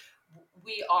it's like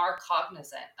we are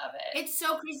cognizant of it. It's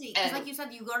so crazy because like you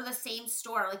said, you go to the same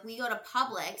store, like we go to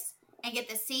Publix and get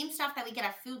the same stuff that we get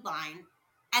at Food Line,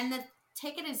 and the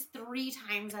ticket is 3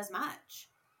 times as much.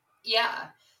 Yeah.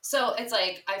 So it's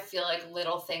like I feel like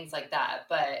little things like that,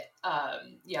 but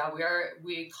yeah,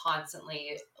 we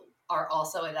constantly are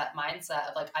also in that mindset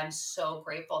of like, I'm so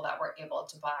grateful that we're able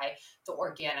to buy the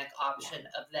organic option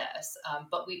of this.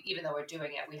 But even though we're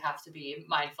doing it, we have to be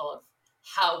mindful of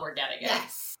how we're getting it.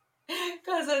 Yes.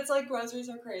 Because it's like groceries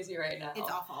are crazy right now. It's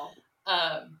awful.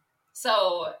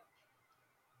 So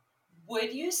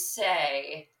would you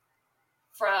say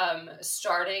from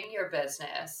starting your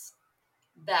business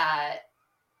that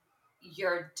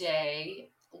your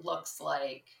day looks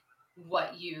like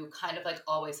what you kind of like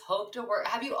always hope to work?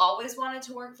 Have you always wanted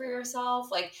to work for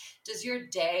yourself? Like, does your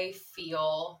day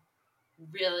feel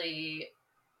really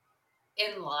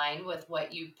in line with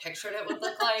what you pictured it would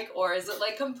look like? Or is it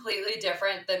like completely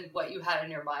different than what you had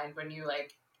in your mind when you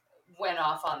like went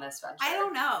off on this venture? I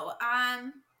don't know.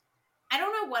 I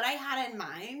don't know what I had in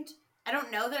mind. I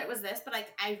don't know that it was this, but like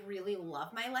I really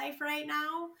love my life right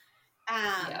now.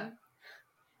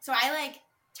 So I like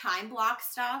time block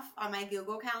stuff on my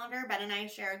Google Calendar. Ben and I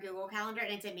share a Google Calendar,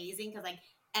 and it's amazing because like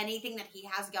anything that he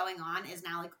has going on is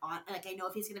now like on. Like I know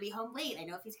if he's going to be home late. I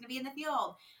know if he's going to be in the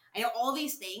field. I know all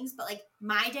these things, but like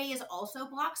my day is also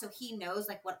blocked, so he knows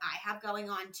like what I have going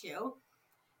on too.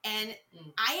 And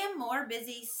I am more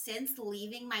busy since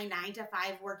leaving my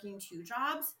 9-to-5 working 2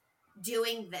 jobs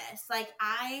doing this. Like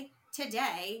I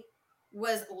today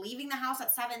was leaving the house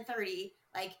at 7:30,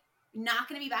 like not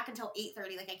going to be back until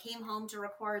 8:30. Like I came home to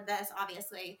record this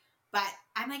obviously, but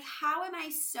I'm like, how am I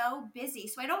so busy?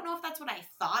 So I don't know if that's what I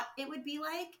thought it would be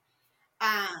like.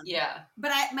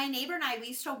 But my neighbor and I, we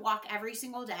used to walk every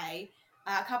single day,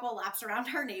 a couple laps around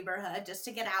our neighborhood just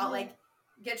to get out, like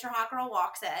get your hot girl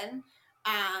walks in.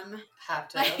 Have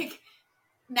to. Like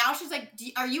now she's like,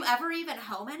 are you ever even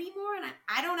home anymore? And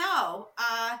I don't know.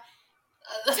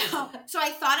 So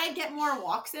I thought I'd get more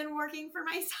walks in working for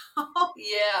myself.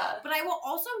 Yeah. But I will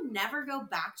also never go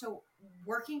back to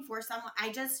working for someone.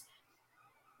 I just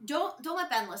don't let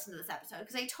Ben listen to this episode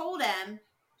because I told him,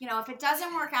 you know, if it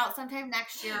doesn't work out sometime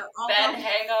next year, Ben,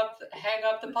 hang up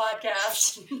the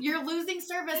podcast. You're losing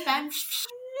service, Ben.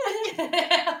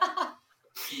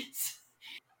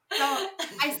 So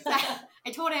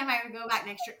I told him I would go back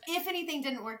next year if anything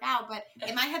didn't work out, but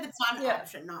in my head, it's not an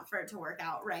option not for it to work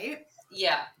out, right?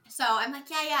 Yeah. So I'm like,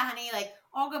 yeah, honey, like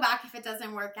I'll go back if it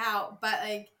doesn't work out, but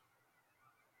like,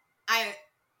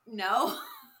 no.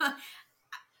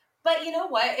 But you know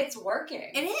what? It's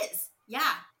working. It is,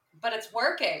 yeah. But it's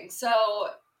working. So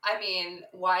I mean,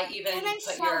 why even? And I'm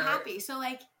so happy. So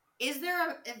like, is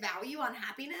there a value on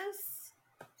happiness?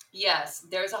 Yes,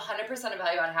 there's 100% of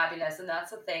value on happiness. And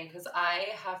that's the thing, because I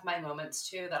have my moments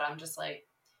too that I'm just like,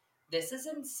 this is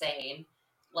insane.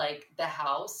 Like the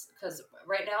house, because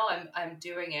right now I'm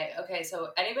doing it. Okay, so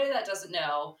anybody that doesn't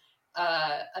know,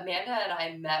 Amanda and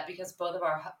I met because both of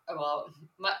our,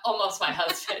 almost my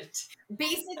husband.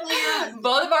 Basically, your husband.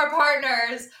 Both of our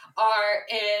partners are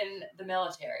in the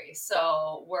military.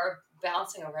 So we're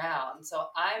bouncing around. So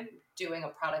I'm doing a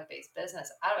product-based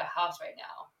business out of a house right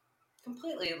now,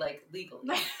 completely like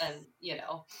legally. And,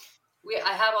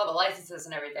 I have all the licenses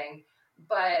and everything,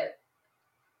 but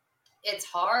it's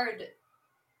hard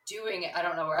doing it. I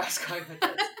don't know where I was going with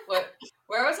this.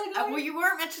 Where was I going? Well, you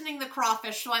weren't mentioning the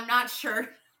crawfish, so I'm not sure.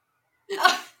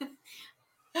 Living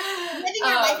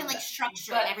your life in like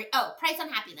structure and price on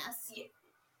happiness. Yeah.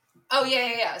 Oh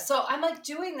yeah. So I'm like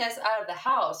doing this out of the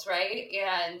house, right?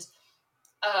 And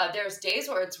there's days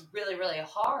where it's really, really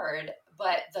hard,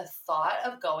 but the thought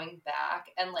of going back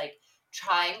and like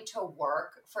trying to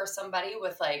work for somebody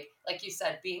with like you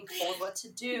said, being told what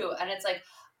to do, and it's like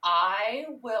I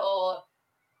will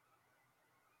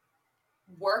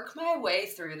work my way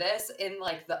through this in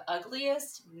like the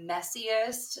ugliest,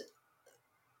 messiest,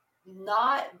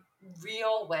 not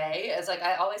real way. As like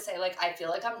I always say, like I feel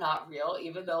like I'm not real,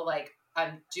 even though like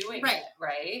I'm doing it,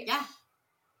 right? Yeah.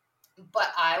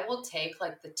 But I will take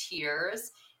like the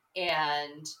tears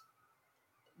and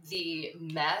the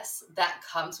mess that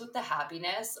comes with the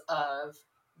happiness of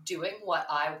doing what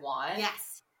I want.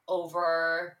 Yes.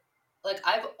 Over, like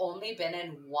I've only been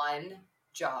in one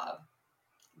job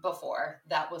before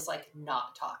that was like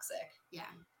not toxic. Yeah.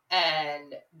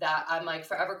 And that I'm like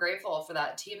forever grateful for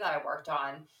that team that I worked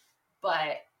on.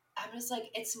 But I'm just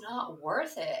like, it's not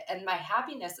worth it. And my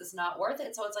happiness is not worth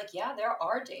it. So it's like, yeah, there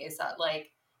are days that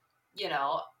like,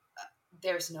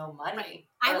 there's no money. Right.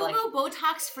 I will go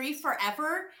Botox free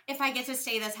forever if I get to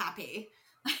stay this happy.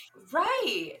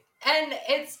 Right. And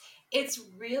it's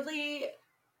really,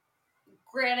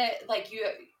 granted, like you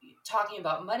talking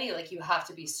about money, like you have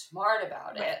to be smart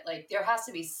about it. Like there has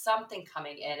to be something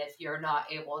coming in if you're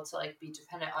not able to like be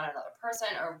dependent on another person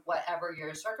or whatever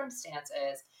your circumstance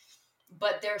is.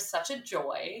 But there's such a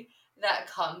joy that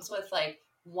comes with like,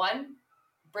 one,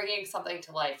 bringing something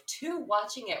to life, two,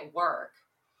 watching it work.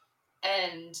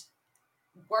 And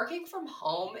working from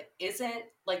home isn't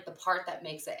like the part that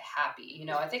makes it happy.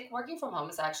 I think working from home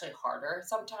is actually harder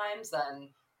sometimes than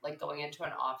like going into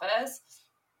an office.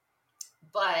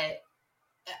 But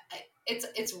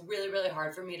it's really, really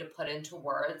hard for me to put into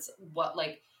words what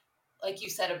like you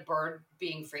said, a bird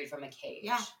being free from a cage.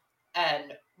 Yeah.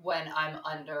 And when I'm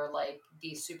under like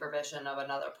the supervision of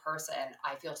another person,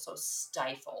 I feel so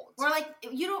stifled. Or like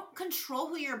you don't control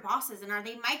who your boss is, and are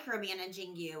they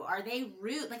micromanaging you? Are they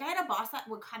rude? Like I had a boss that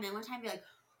would come in one time and be like,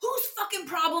 "Whose fucking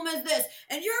problem is this?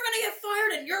 And you're gonna get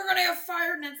fired, and you're gonna get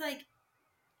fired." And it's like,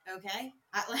 okay,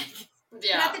 yeah. But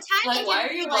at the time, like, why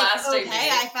are you blasting me?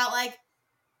 I felt like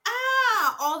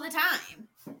all the time.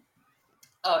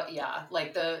 Oh yeah,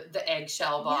 like the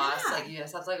eggshell boss. Yeah. Like you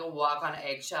just have to like walk on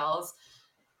eggshells.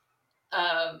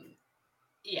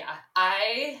 Yeah,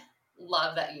 I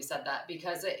love that you said that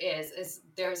because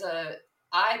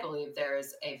I believe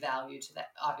there's a value to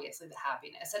that. Obviously, the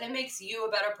happiness, and it makes you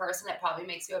a better person. It probably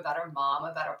makes you a better mom,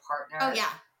 a better partner. Oh yeah,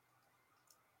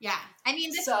 yeah. I mean,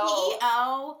 the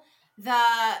CEO,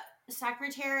 the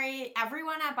secretary,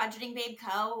 everyone at Budgeting Babe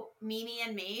Co., Mimi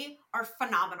and me are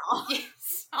phenomenal.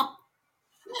 So.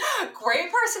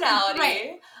 Great personality,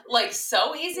 right. Like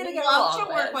so easy to get Love along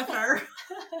to work with her.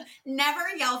 Never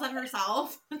yells at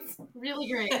herself. It's really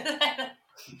great.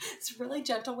 It's really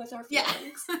gentle with her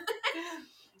feelings. Yeah.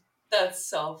 That's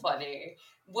so funny.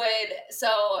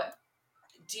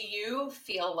 Do you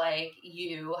feel like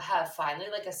you have finally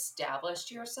like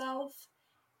established yourself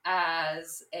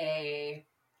as a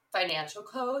financial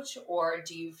coach, or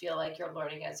do you feel like you're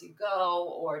learning as you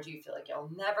go, or do you feel like you'll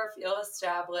never feel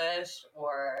established,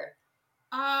 or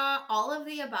all of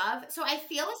the above? So I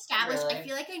feel established. Really? I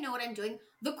feel like I know what I'm doing.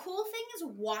 The cool thing is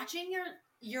watching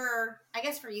your I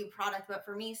guess for you product, but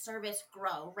for me service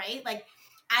grow, right? Like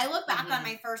I look back on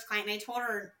my first client and I told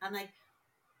her, I'm like,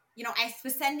 I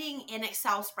was sending an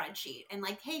Excel spreadsheet and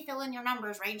like, hey, fill in your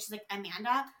numbers, right? And she's like,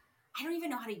 Amanda, I don't even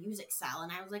know how to use Excel.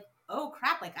 And I was like, oh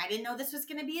crap, like I didn't know this was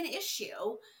going to be an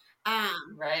issue.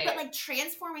 Right. But like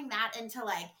transforming that into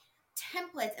like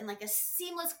templates and like a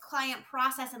seamless client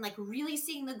process and like really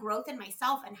seeing the growth in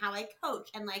myself and how I coach.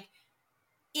 And like,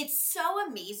 it's so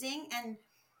amazing. And,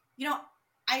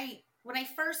 when I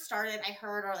first started, I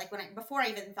heard, or like before I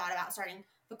even thought about starting,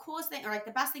 the coolest thing or like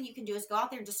the best thing you can do is go out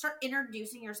there and just start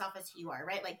introducing yourself as who you are,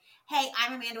 right? Like, hey,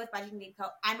 I'm Amanda with Budgeting Babe Co.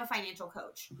 I'm a financial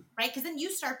coach, right? Because then you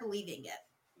start believing it.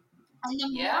 And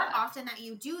the more often that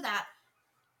you do that,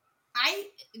 I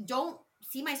don't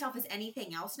see myself as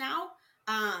anything else now.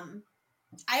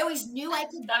 I always knew I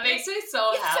could. That makes me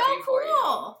so happy so cool. for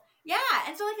you. Yeah.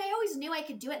 And so like I always knew I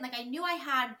could do it. And like, I knew I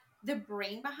had the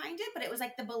brain behind it, but it was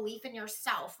like the belief in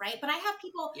yourself, right? But I have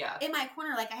people in my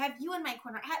corner, like I have you in my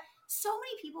corner. I have so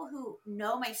many people who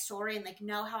know my story and like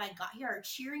know how I got here are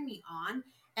cheering me on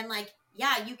and like,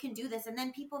 yeah, you can do this. And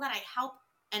then people that I help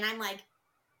and I'm like,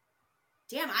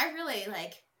 damn, I really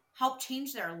like help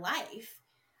change their life.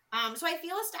 So I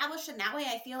feel established in that way.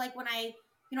 I feel like when I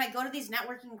go to these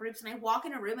networking groups and I walk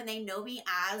in a room and they know me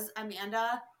as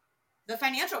Amanda, the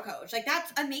financial coach, like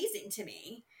that's amazing to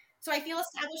me. So I feel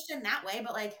established in that way,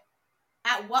 but like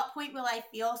at what point will I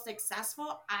feel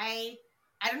successful? I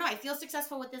don't know. I feel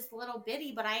successful with this little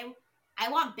bitty, but I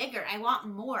want bigger. I want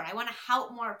more. I want to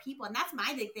help more people. And that's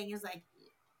my big thing is like,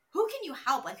 who can you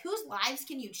help? Like whose lives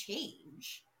can you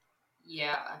change?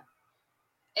 Yeah.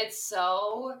 It's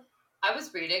so, I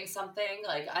was reading something,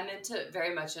 like I'm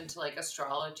very much into like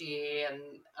astrology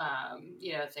and,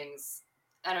 things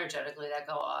energetically that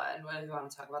go on, whether you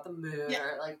want to talk about the moon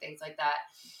or like things like that.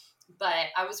 But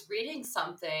I was reading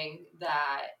something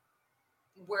that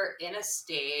we're in a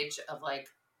stage of like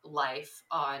life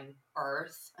on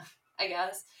Earth, I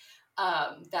guess,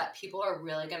 that people are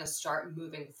really going to start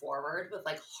moving forward with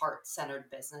like heart-centered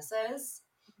businesses.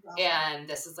 Wow. And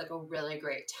this is like a really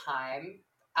great time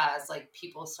as like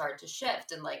people start to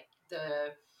shift and like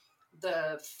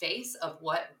the face of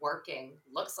what working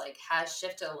looks like has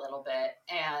shifted a little bit.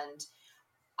 And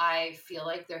I feel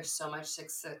like there's so much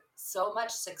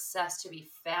success to be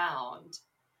found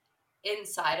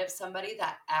inside of somebody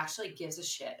that actually gives a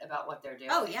shit about what they're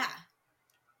doing. Oh yeah.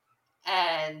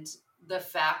 And the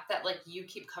fact that like you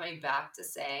keep coming back to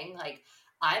saying like,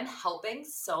 I'm helping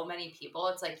so many people.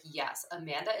 It's like, yes,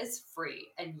 Amanda is free.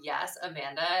 And yes,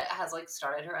 Amanda has like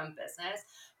started her own business.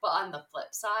 But on the flip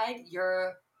side,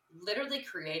 you're literally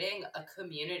creating a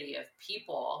community of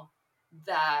people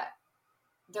that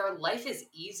their life is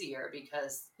easier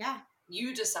because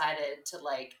you decided to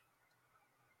like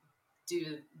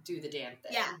do the damn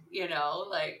thing. Yeah. You know,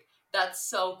 like that's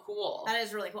so cool. That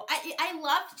is really cool. I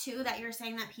love too that you're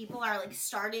saying that people are like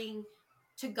starting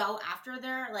to go after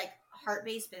their like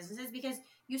heart-based businesses because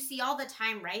you see all the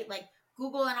time, right? Like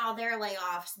Google and all their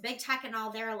layoffs, big tech and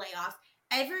all their layoffs.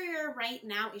 Everywhere right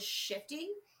now is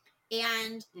shifting.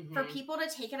 And for people to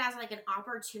take it as like an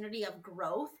opportunity of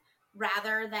growth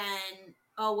rather than,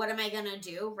 oh, what am I going to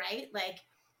do? Right? Like,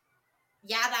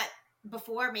 yeah, that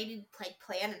before maybe like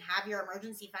plan and have your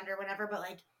emergency fund or whatever, but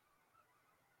like,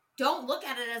 don't look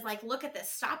at it as like, look at this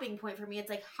stopping point for me. It's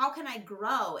like, how can I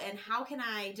grow and how can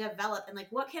I develop and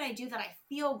like, what can I do that I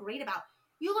feel great about?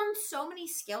 You learn so many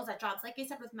skills at jobs. Like I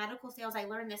said, with medical sales, I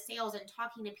learned the sales and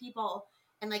talking to people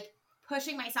and like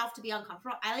pushing myself to be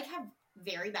uncomfortable. I like have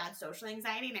very bad social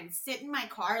anxiety and I'd sit in my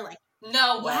car like,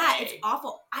 no way. Yeah, it's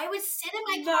awful. I would sit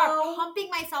in my car pumping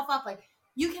myself up like,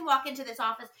 you can walk into this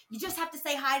office. You just have to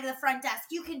say hi to the front desk.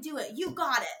 You can do it. You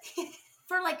got it.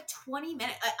 For like 20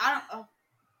 minutes.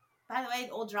 By the way,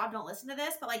 old job, don't listen to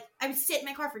this, but like I would sit in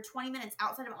my car for 20 minutes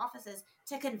outside of offices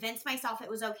to convince myself it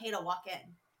was okay to walk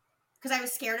in because I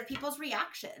was scared of people's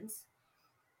reactions.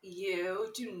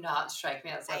 You do not strike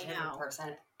me as that type of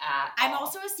person at I'm all.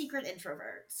 also a secret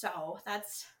introvert, so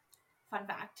that's fun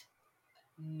fact.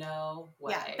 No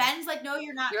way. Yeah, Ben's like, no,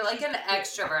 you're not. You're like an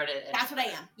extroverted introvert. That's what I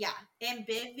am. Yeah,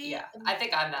 Yeah, I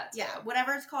think I'm that too. Yeah,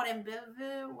 whatever it's called,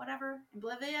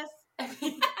 oblivious.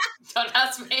 Don't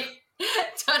ask me.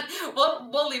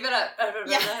 We'll leave it up.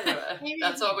 Yeah.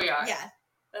 That's what we are. Yeah.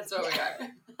 That's what we are.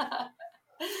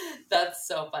 That's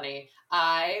so funny.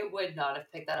 I would not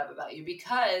have picked that up about you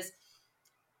because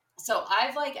so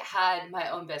I've like had my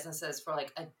own businesses for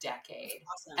like a decade.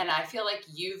 Awesome. And I feel like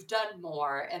you've done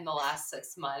more in the last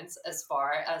 6 months as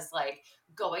far as like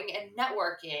going and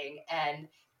networking and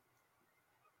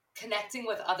connecting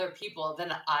with other people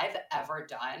than I've ever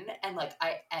done. And like,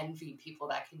 I envy people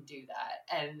that can do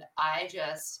that. And I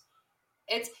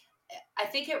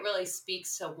think it really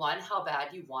speaks to one, how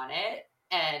bad you want it.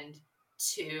 And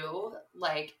two,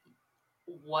 like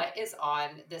what is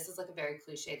on, this is like a very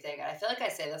cliche thing. And I feel like I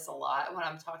say this a lot when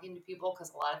I'm talking to people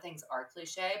because a lot of things are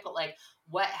cliche, but like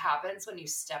what happens when you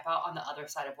step out on the other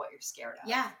side of what you're scared of?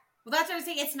 Yeah. Well, that's what I'm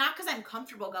saying. It's not because I'm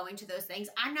comfortable going to those things.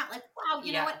 I'm not like, wow,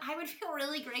 you know what? I would feel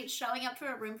really great showing up to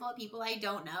a room full of people I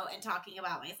don't know and talking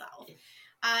about myself.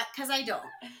 Because I don't.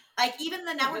 Like, even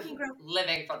the networking group.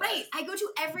 Living for this. Right. I go to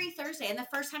every Thursday. And the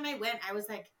first time I went, I was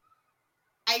like,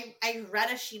 I read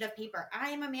a sheet of paper. I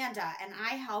am Amanda, and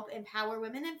I help empower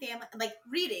women and family, like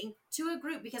reading to a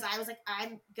group because I was like,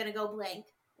 I'm going to go blank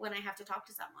when I have to talk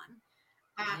to someone.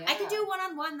 I could do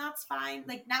one-on-one. That's fine.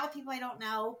 Like, not with people I don't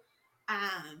know.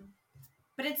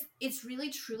 But it's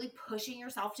really truly pushing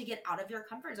yourself to get out of your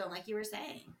comfort zone, like you were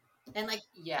saying. And like,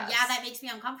 Yes. yeah, that makes me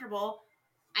uncomfortable.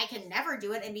 I can never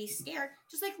do it and be scared.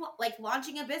 Just like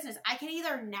launching a business, I can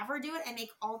either never do it and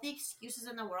make all the excuses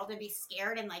in the world and be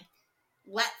scared and like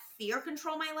let fear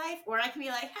control my life, or I can be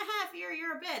like, haha, fear,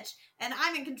 you're a bitch, and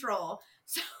I'm in control.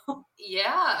 So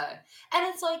yeah, and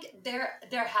it's like there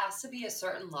has to be a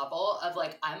certain level of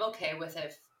like, I'm okay with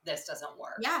if this doesn't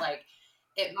work. Yeah, like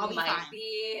it I'll be might fine.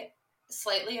 be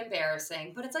slightly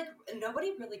embarrassing, but it's like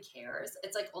nobody really cares.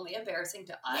 It's like only embarrassing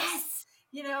to us. Yes.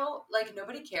 You know, like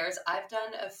nobody cares. I've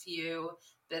done a few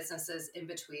businesses in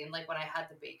between, like when I had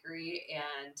the bakery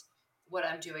and what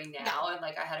I'm doing now. Yeah. And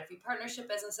like I had a few partnership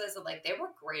businesses and like they were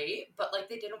great, but like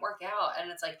they didn't work out.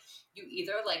 And it's like you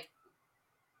either like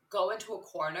go into a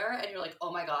corner and you're like,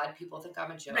 oh my God, people think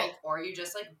I'm a joke. Right. Or you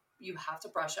just like, you have to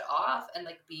brush it off and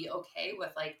like be okay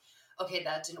with like, okay,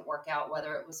 that didn't work out,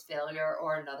 whether it was failure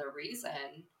or another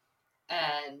reason.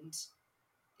 And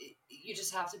you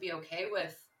just have to be okay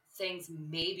with things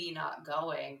maybe not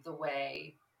going the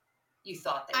way you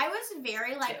thought they I was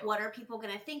very like, too. what are people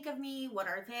going to think of me? What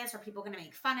are this? Are people going to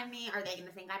make fun of me? Are they going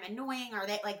to think I'm annoying? Are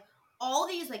they like all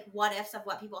these like what ifs of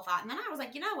what people thought? And then I was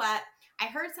like, you know what? I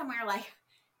heard somewhere like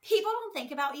people don't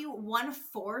think about you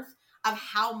 1/4 of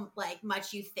how like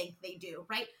much you think they do,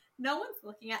 right? No one's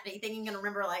looking at anything and going to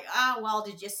remember like, oh, well,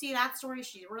 did you see that story?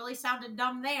 She really sounded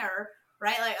dumb there,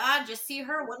 right? Like, just see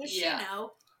her. What does she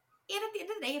know? And at the end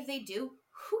of the day, if they do,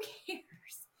 who cares?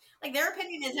 Like their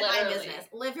opinion isn't my business.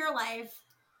 Live your life.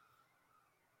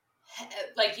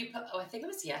 Like you put, I think it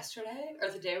was yesterday or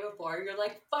the day before, you're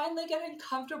like finally getting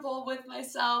comfortable with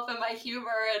myself and my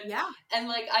humor. And and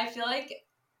like, I feel like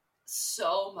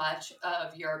so much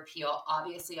of your appeal,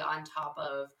 obviously on top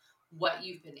of what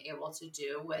you've been able to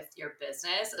do with your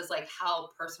business, is like how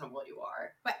personable you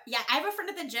are. But yeah, I have a friend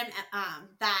at the gym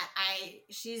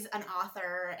she's an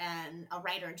author and a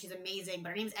writer and she's amazing, but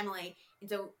her name's Emily. And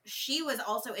so she was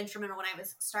also instrumental when I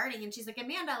was starting, and she's like,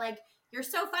 Amanda, like, you're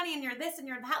so funny and you're this and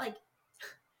you're that. Like,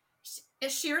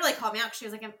 she really called me out. She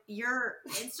was like, your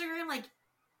Instagram, like,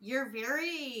 you're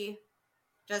very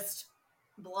just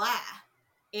blah.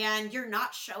 And you're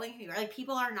not showing who you are. Like,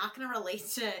 people are not going to relate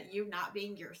to you not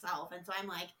being yourself. And so I'm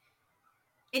like,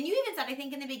 and you even said, I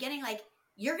think in the beginning, like,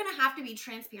 you're going to have to be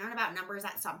transparent about numbers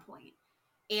at some point.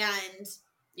 And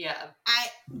yeah,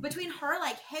 between her,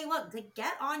 like, hey, look, like,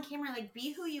 get on camera, like,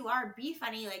 be who you are, be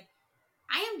funny. Like,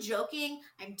 I am joking,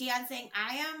 I'm dancing,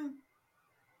 I am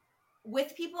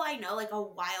with people I know, like a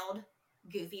wild,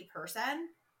 goofy person.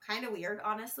 Kind of weird,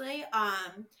 honestly.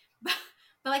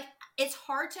 But like, it's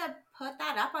hard to put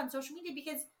that up on social media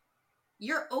because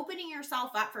you're opening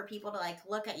yourself up for people to like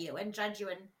look at you and judge you.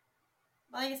 And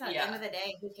well, like I said, at the end of the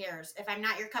day, who cares? If I'm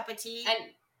not your cup of tea, and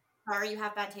sorry, you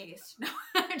have bad taste. No,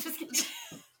 I'm just kidding.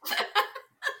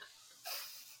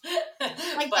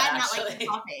 Like but that, actually, not like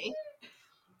coffee.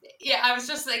 Yeah, I was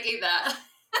just thinking that.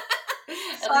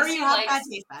 Sorry, you have bad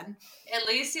taste then. At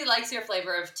least he likes your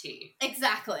flavor of tea.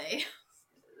 Exactly.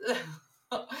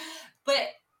 But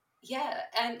yeah,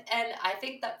 and I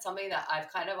think that's something that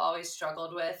I've kind of always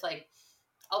struggled with. Like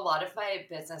a lot of my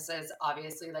businesses,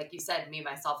 obviously, like you said, me,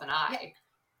 myself, and I. Yeah.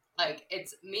 Like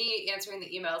it's me answering the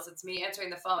emails, it's me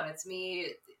answering the phone, it's me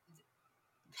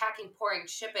packing, pouring,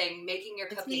 shipping, making your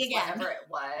cupcakes, whatever it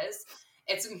was.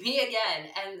 It's me again.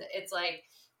 And it's like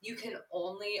you can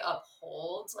only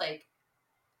uphold like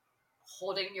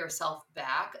holding yourself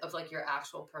back of like your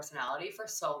actual personality for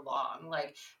so long.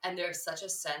 Like, and there's such a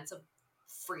sense of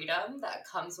freedom that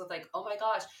comes with like, oh my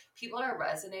gosh, people are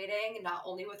resonating not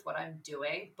only with what I'm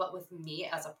doing, but with me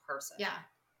as a person. Yeah.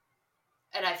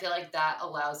 And I feel like that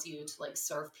allows you to like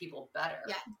serve people better.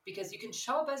 Yeah. Because you can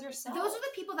show up as yourself. Those are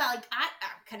the people that like I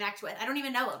connect with. I don't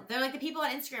even know them. They're like the people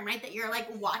on Instagram, right? That you're like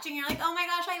watching. You're like, oh my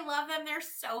gosh, I love them. They're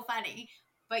so funny.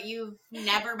 But you've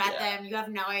never met them. You have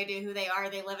no idea who they are.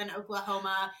 They live in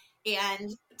Oklahoma and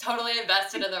totally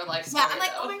invested in their life story. Yeah, I'm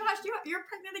like, oh my gosh, you're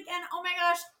pregnant again. Oh my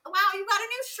gosh, wow, you got a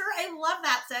new shirt. I love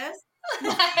that, sis.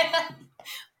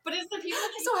 But it's the people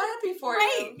that I'm so happy for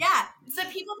you. Yeah. It's the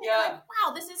people that are like,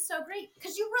 wow, this is so great.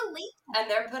 Because you relate. And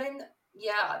they're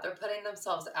putting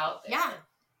themselves out there. Yeah.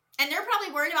 And they're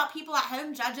probably worried about people at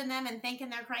home judging them and thinking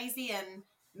they're crazy and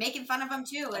making fun of them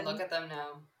too. And look at them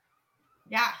now.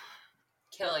 Yeah.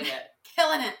 Killing it.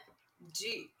 Killing it.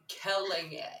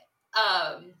 Killing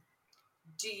it.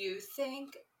 Do you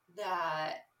think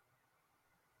that,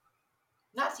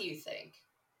 not do you think,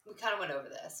 we kind of went over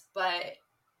this, but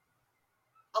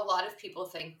a lot of people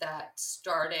think that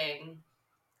starting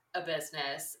a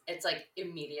business, it's like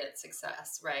immediate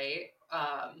success, right?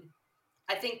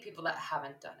 I think people that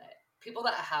haven't done it, people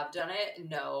that have done it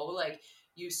know, like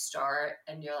you start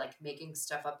and you're like making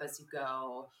stuff up as you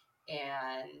go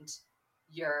and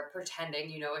you're pretending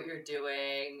you know what you're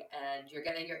doing and you're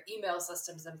getting your email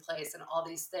systems in place and all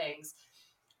these things,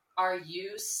 are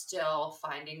you still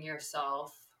finding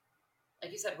yourself,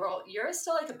 like you said, you're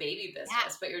still like a baby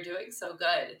business, but you're doing so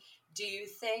good. Do you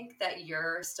think that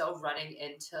you're still running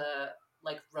into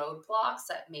like roadblocks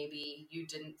that maybe you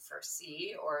didn't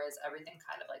foresee, or is everything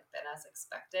kind of like been as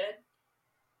expected?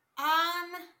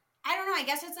 I don't know. I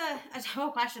guess it's a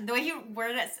double question. The way you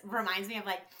worded it reminds me of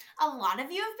like a lot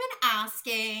of you have been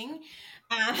asking.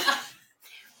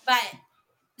 But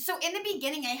so in the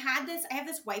beginning, I have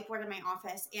this whiteboard in my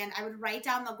office, and I would write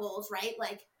down the goals, right?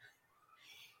 Like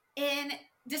in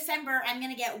December, I'm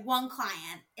going to get 1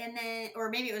 client, and then, or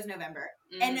maybe it was November.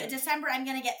 In December, I'm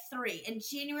going to get 3. In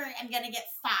January, I'm going to get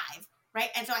 5, right?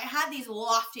 And so I had these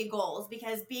lofty goals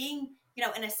because being,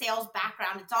 in a sales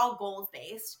background, it's all goals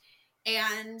based.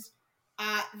 And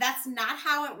that's not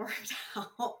how it worked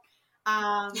out.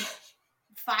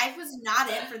 5 was not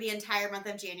it for the entire month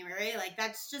of January. Like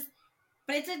that's just,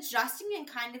 but it's adjusting and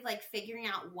kind of like figuring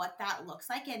out what that looks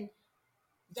like. And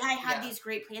yeah, I had these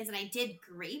great plans and I did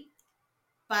great,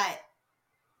 but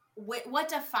what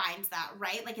defines that,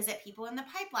 right? Like, is it people in the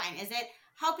pipeline? Is it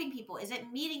helping people? Is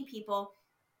it meeting people?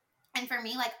 And for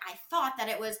me, like, I thought that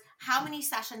it was how many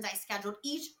sessions I scheduled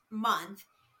each month.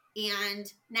 And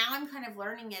now I'm kind of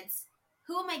learning it's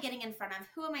who am I getting in front of?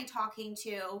 Who am I talking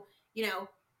to? Who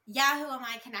am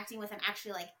I connecting with and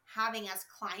actually like having as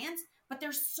clients? But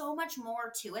there's so much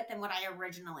more to it than what I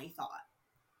originally thought.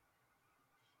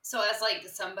 So as like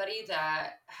somebody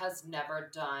that has never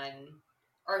done,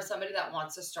 or somebody that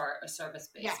wants to start a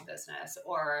service-based business,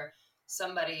 or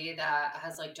somebody that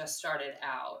has like just started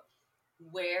out,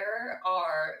 where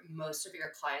are most of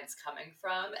your clients coming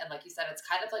from? And like you said, it's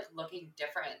kind of like looking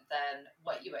different than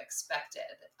what you expected.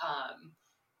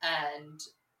 And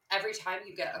every time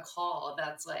you get a call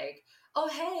that's like, oh,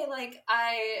 hey, like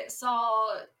I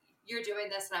saw you're doing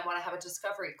this and I want to have a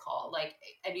discovery call. Like,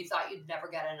 and you thought you'd never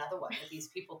get another one, but these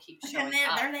people keep showing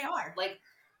up. There they are. Like,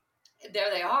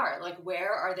 there they are. Like,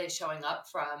 where are they showing up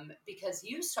from? Because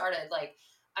you started like,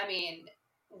 I mean,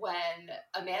 when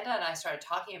Amanda and I started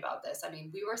talking about this, I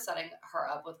mean, we were setting her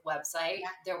up with website. Yeah.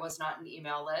 There was not an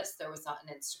email list. There was not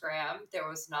an Instagram. There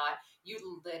was not,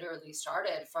 you literally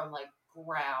started from like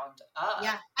ground up.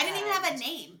 Yeah. I didn't even have a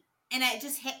name. And it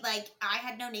just hit like, I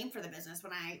had no name for the business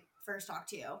when I first talked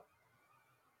to you.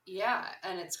 Yeah.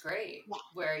 And it's great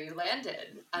where you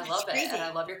landed. I love it. Crazy. And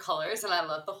I love your colors and I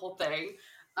love the whole thing.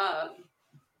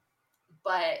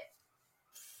 But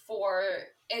for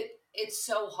it, it's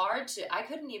so hard I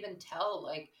couldn't even tell,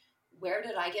 like, where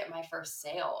did I get my first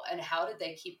sale and how did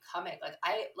they keep coming?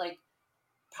 Like,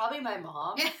 probably my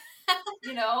mom,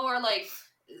 or like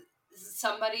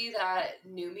somebody that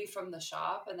knew me from the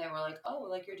shop and they were like, oh,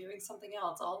 like you're doing something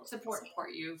else. I'll support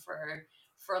you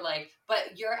for like,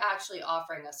 but you're actually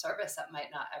offering a service that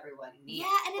might not everyone need. Yeah.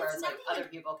 And whereas it's like other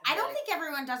people can I don't think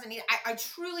everyone doesn't need it. I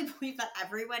truly believe that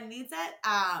everyone needs it.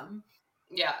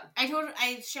 Yeah.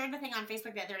 I shared the thing on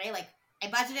Facebook the other day. Like I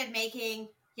budgeted making,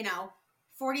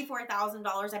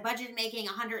 $44,000. I budgeted making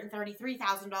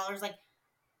 $133,000. Like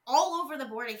all over the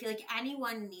board. I feel like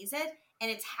anyone needs it,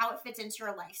 and it's how it fits into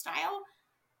your lifestyle.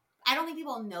 I don't think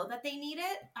people know that they need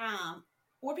it,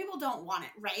 or people don't want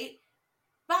it, right?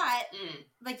 But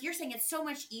like you're saying, it's so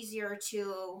much easier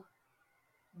to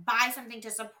buy something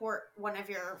to support one of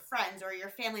your friends or your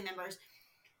family members.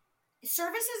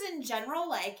 Services in general,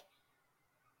 like,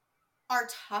 are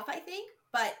tough, I think,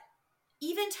 but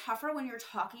even tougher when you're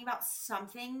talking about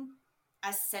something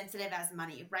as sensitive as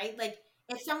money, right? Like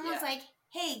if someone's like,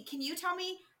 hey, can you tell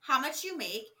me how much you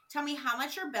make? Tell me how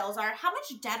much your bills are. How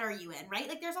much debt are you in, right?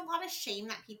 Like there's a lot of shame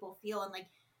that people feel. And like,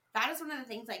 that is one of the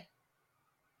things, like,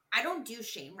 I don't do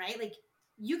shame, right? Like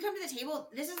you come to the table,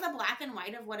 this is the black and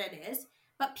white of what it is,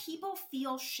 but people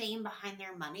feel shame behind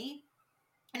their money.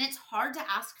 And it's hard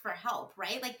to ask for help,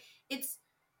 right? Like it's,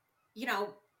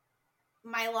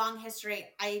 my long history,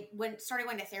 I started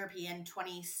going to therapy in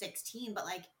 2016, but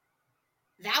like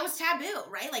that was taboo,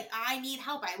 right? Like I need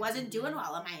help. I wasn't doing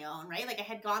well on my own, right? Like I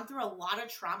had gone through a lot of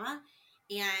trauma,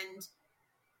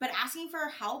 but asking for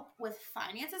help with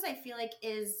finances, I feel like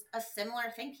is a similar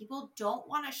thing. People don't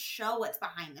want to show what's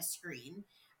behind the screen.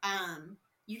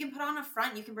 You can put on a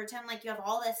front, you can pretend like you have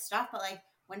all this stuff, but like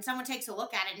when someone takes a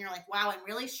look at it and you're like, wow, I'm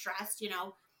really stressed,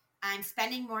 I'm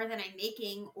spending more than I'm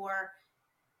making, or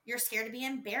you're scared to be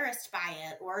embarrassed by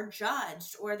it or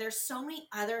judged, or there's so many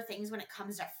other things when it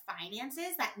comes to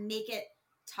finances that make it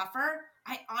tougher.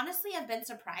 I honestly have been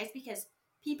surprised because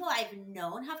people I've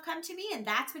known have come to me, and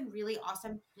that's been really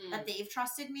awesome that they've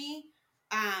trusted me.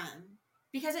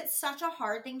 because it's such a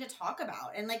hard thing to talk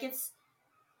about. And like,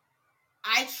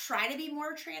 I try to be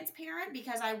more transparent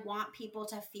because I want people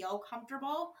to feel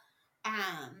comfortable.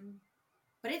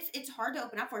 But it's hard to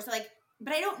open up for. So like,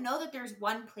 but I don't know that there's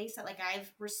one place that like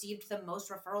I've received the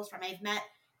most referrals from. I've met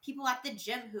people at the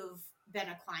gym who've been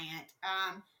a client.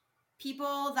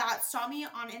 People that saw me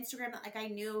on Instagram that like I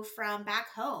knew from back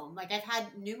home. Like I've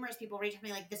had numerous people reach out to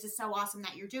me like, this is so awesome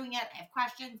that you're doing it. I have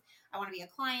questions. I want to be a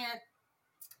client.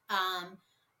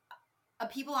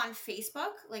 People on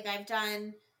Facebook, like I've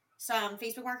done some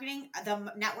Facebook marketing,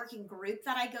 the networking group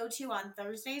that I go to on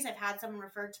Thursdays, I've had someone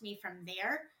referred to me from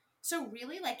there. So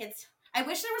really like I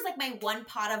wish there was like my one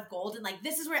pot of gold and like,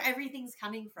 this is where everything's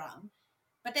coming from,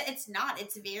 but that it's not,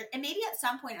 it's very, and maybe at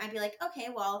some point I'd be like, okay,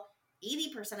 well,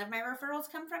 80% of my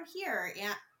referrals come from here.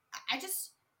 And I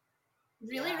just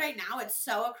really right now it's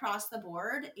so across the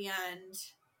board, and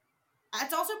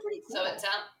it's also pretty cool. So it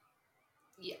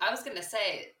sounds, I was going to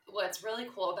say, what's really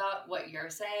cool about what you're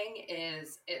saying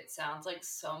is it sounds like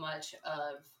so much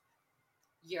of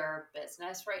your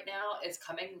business right now is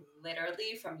coming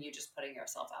literally from you just putting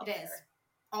yourself out there. It is.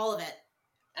 All of it.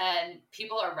 And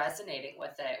people are resonating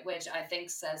with it, which I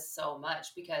think says so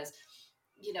much because,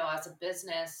 you know, as a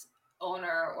business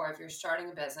owner, or if you're starting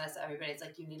a business, everybody's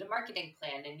like, you need a marketing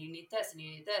plan and you need this and you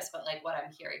need this. But like what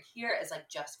I'm hearing here is like,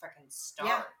 just freaking start.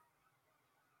 Yeah.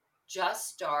 Just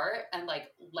start and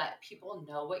like let people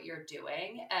know what you're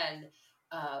doing. And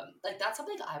like that's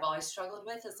something I've always struggled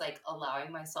with, is like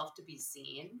allowing myself to be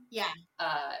seen. Yeah.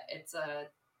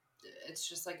 It's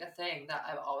just like a thing that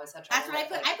I've always had trouble with.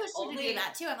 That's what with. I push you to do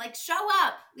that too. I'm like, show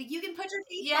up. Like you can put your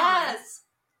face on. Yes.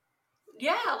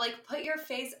 Yeah, like put your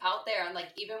face out there. And like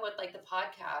even with like the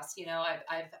podcast, you know,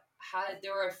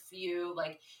 there were a few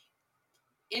like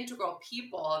integral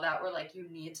people that were like, you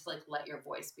need to like let your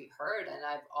voice be heard. And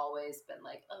I've always been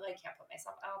like, oh, I can't put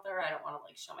myself out there. I don't want to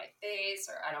like show my face,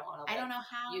 or I don't want to I don't know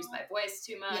how use my voice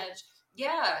too much.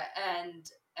 Yeah.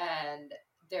 And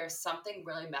there's something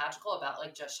really magical about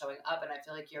like just showing up. And I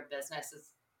feel like your business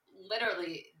is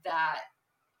literally that.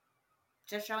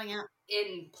 Just showing up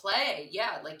in play.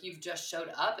 Yeah. Like you've just showed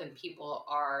up and people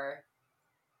are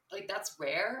like, that's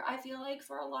rare, I feel like,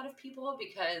 for a lot of people,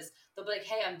 because they'll be like,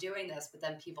 hey, I'm doing this, but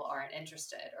then people aren't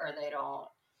interested, or they don't,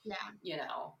 you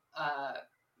know,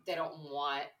 they don't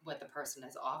want what the person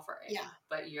is offering. Yeah.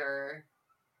 But it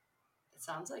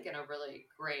sounds like in a really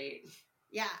great.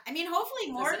 Yeah. I mean,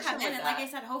 hopefully more come in. And like I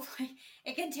said, hopefully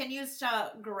it continues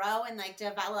to grow and like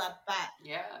develop. But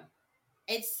yeah,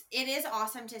 it is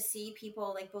awesome to see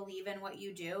people like believe in what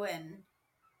you do and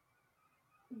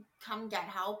come get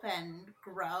help and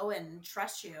grow and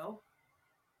trust you.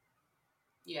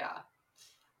 Yeah.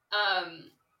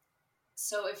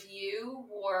 So if you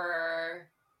were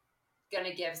going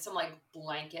to give some like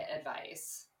blanket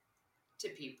advice to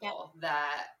people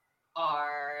that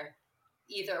are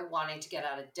either wanting to get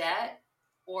out of debt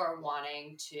or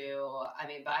wanting to, I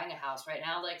mean, buying a house right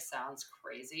now like sounds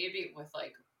crazy with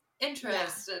like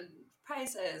interest and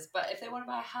prices, but if they want to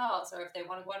buy a house, or if they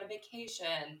want to go on a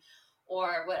vacation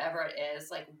or whatever it is,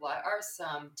 like what are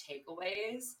some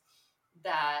takeaways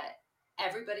that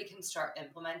everybody can start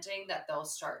implementing that they'll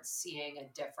start seeing a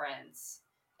difference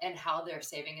in how they're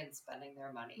saving and spending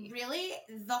their money? Really,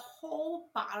 the whole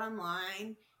bottom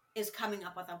line is coming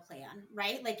up with a plan,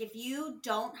 right? Like if you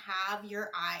don't have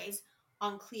your eyes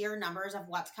on clear numbers of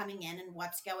what's coming in and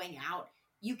what's going out,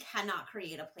 you cannot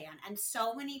create a plan. And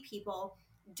so many people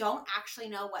don't actually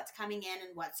know what's coming in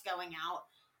and what's going out.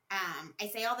 I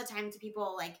say all the time to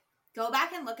people, like, go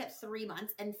back and look at 3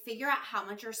 months and figure out how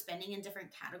much you're spending in different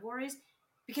categories,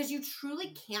 because you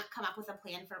truly can't come up with a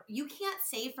plan you can't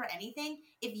save for anything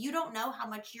if you don't know how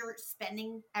much you're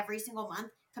spending every single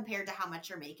month compared to how much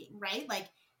you're making, right? Like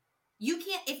you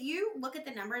can't, if you look at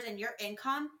the numbers and your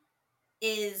income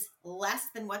is less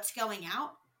than what's going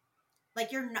out,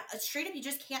 like you're not straight up, you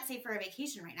just can't save for a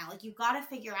vacation right now. Like you got to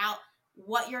figure out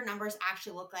what your numbers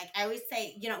actually look like. I always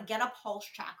say, you know, get a pulse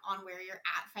check on where you're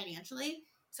at financially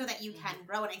so that you can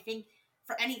grow. And I think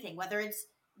for anything, whether it's,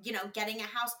 you know, getting a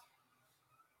house,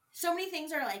 so many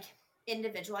things are like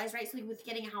individualized, right? So like with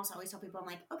getting a house, I always tell people, I'm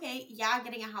like, okay, yeah,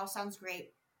 getting a house sounds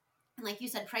great. And like you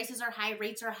said, prices are high,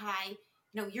 rates are high.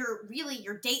 You know,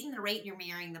 you're dating the rate and you're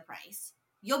marrying the price.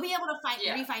 You'll be able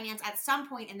to refinance at some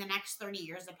point in the next 30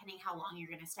 years, depending how long you're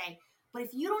going to stay. But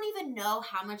if you don't even know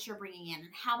how much you're bringing in and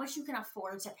how much you can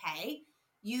afford to pay,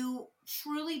 you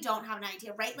truly don't have an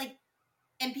idea, right? Like,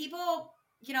 and people,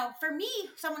 you know, for me,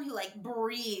 someone who like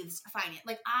breathes finance,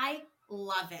 like I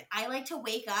love it. I like to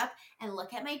wake up and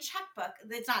look at my checkbook.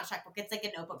 It's not a checkbook. It's like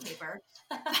a notebook paper.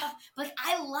 Like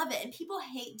I love it. And people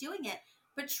hate doing it.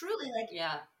 But truly, like,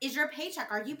 is your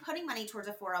paycheck, are you putting money towards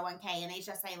a 401k and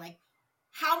HSA? Like,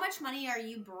 how much money are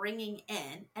you bringing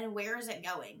in and where is it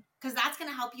going? Because that's going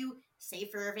to help you save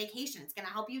for your vacation. It's going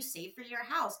to help you save for your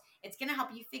house. It's going to help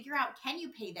you figure out, can you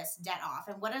pay this debt off?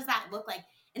 And what does that look like?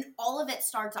 And all of it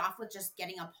starts off with just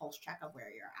getting a pulse check of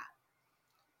where you're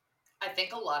at. I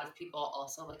think a lot of people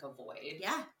also like avoid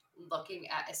looking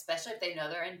at, especially if they know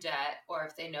they're in debt or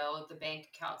if they know the bank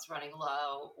account's running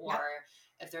low or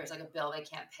if there's like a bill they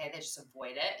can't pay, they just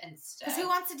avoid it instead. Because who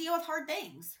wants to deal with hard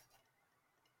things?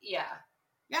 Yeah.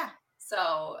 Yeah.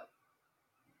 So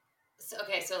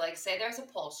okay, so like say there's a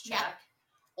pulse check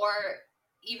or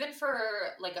even for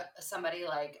like somebody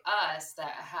like us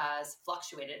that has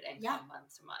fluctuated income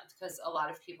month to month, because a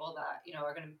lot of people that, you know,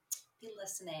 are going to be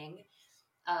listening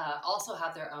also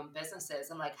have their own businesses.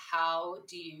 And like, how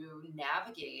do you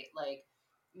navigate like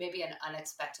maybe an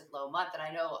unexpected low month? And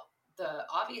I know the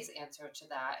obvious answer to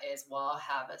that is, well, I'll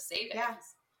have a savings. Yeah.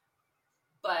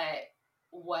 But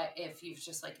what if you've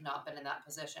just like not been in that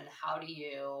position? How do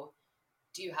you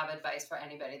have advice for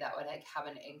anybody that would like have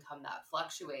an income that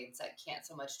fluctuates, that can't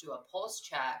so much do a pulse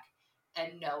check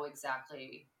and know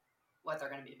exactly what they're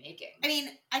going to be making? I mean,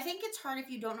 I think it's hard if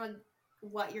you don't know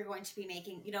what you're going to be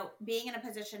making. You know, being in a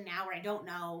position now where I don't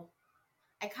know,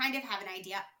 I kind of have an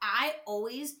idea. I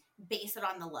always base it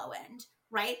on the low end,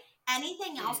 right?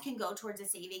 Anything else can go towards a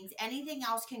savings. Anything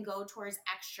else can go towards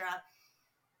extra.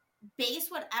 Base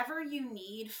whatever you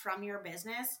need from your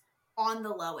business on the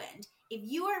low end. If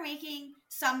you are making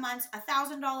some months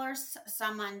 $1,000,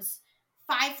 some months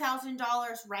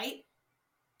 $5,000, right?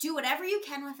 Do whatever you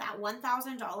can with that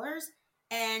 $1,000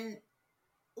 and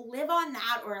live on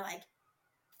that, or like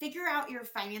figure out your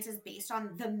finances based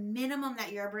on the minimum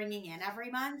that you're bringing in every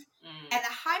month. And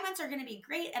the high months are going to be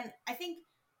great. And I think,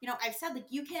 you know, I've said like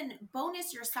you can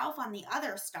bonus yourself on the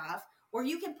other stuff, or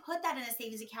you can put that in a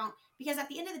savings account, because at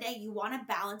the end of the day, you want to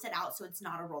balance it out so it's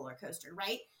not a roller coaster,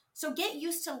 right? So get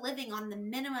used to living on the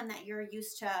minimum that you're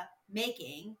used to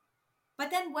making. But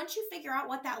then once you figure out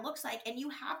what that looks like and you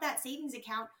have that savings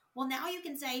account, well, now you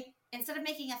can say, instead of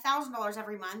making $1,000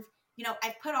 every month, you know,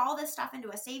 I've put all this stuff into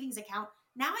a savings account.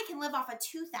 Now I can live off of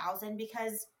 $2,000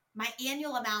 because my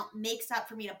annual amount makes up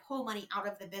for me to pull money out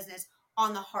of the business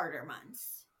on the harder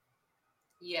months.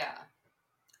 Yeah.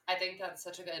 I think that's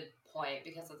such a good point,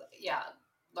 because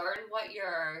learn what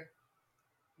your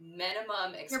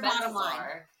minimum expenses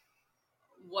are.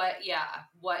 What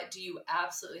do you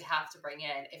absolutely have to bring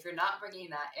in? If you're not bringing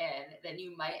that in, then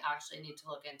you might actually need to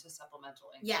look into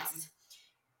supplemental income. Yes.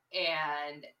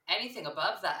 And anything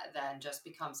above that then just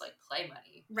becomes like play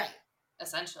money. Right.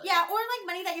 Essentially. Yeah, or like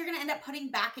money that you're going to end up putting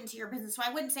back into your business. So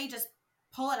I wouldn't say just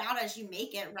pull it out as you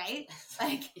make it, right?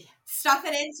 Like stuff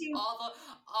it into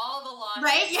all the losses.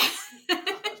 Right? Yeah.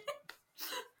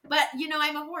 But you know,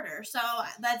 I'm a hoarder, so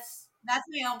that's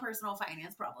my own personal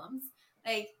finance problems.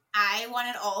 Like, I want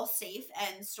it all safe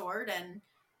and stored, and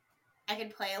I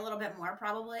could play a little bit more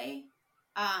probably.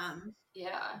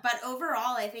 But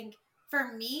overall, I think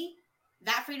for me,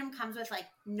 that freedom comes with like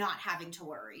not having to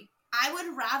worry. I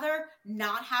would rather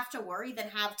not have to worry than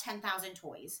have 10,000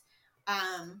 toys.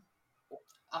 100%.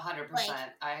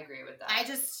 I agree with that.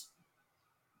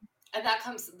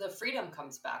 And the freedom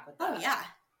comes back with that. Oh yeah.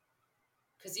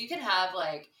 Because you can have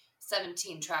like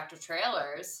 17 tractor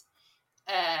trailers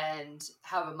and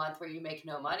have a month where you make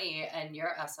no money and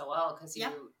you're SOL because you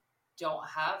don't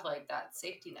have like that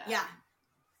safety net. Yeah.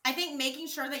 I think making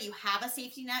sure that you have a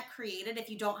safety net created, if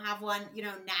you don't have one, you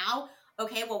know, now,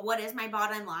 okay, well, what is my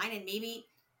bottom line? And maybe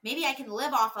I can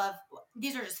live off of,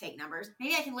 these are just fake numbers.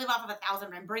 Maybe I can live off of 1,000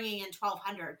 and I'm bringing in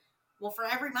 1,200. Well, for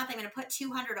every month, I'm going to put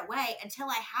 200 away until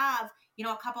I have, you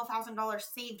know, a couple $1,000s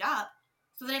saved up,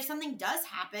 so that if something does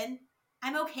happen,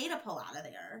 I'm okay to pull out of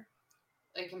there.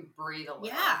 I can breathe a little.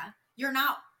 Yeah. You're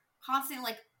not constantly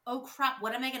like, oh crap,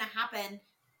 what am I going to happen?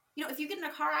 You know, if you get in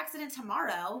a car accident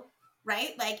tomorrow,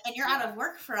 right? Like, and you're out of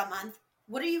work for a month,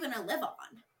 what are you going to live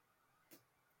on?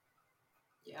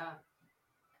 Yeah.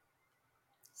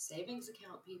 Savings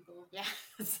account, people.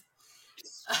 Yes.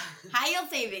 High yield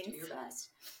savings. Do your best.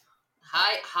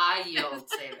 High yield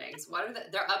savings. What are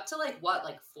they're up to like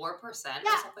 4% or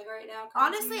something right now?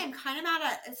 Honestly, I'm kind of mad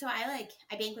at, so I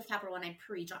bank with Capital One.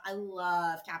 I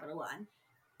love Capital One,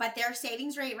 but their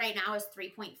savings rate right now is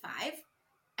 3.5.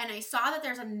 And I saw that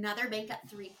there's another bank at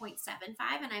 3.75,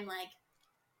 and I'm like,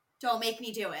 don't make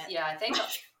me do it. Yeah, I think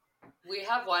we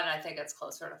have one. I think it's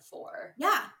closer to 4.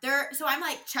 Yeah, so I'm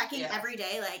like checking every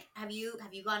day. Like, have you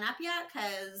gone up yet?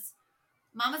 Because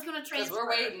Mama's gonna transfer. Because we're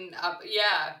waiting up.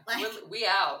 Yeah, like, we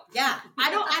out. Yeah, I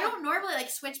don't normally like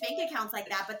switch bank accounts like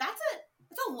that, but that's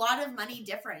a lot of money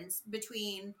difference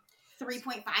between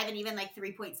 3.5 and even like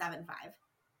 3.75.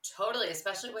 Totally,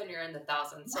 especially when you're in the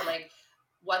thousands. So like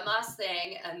one last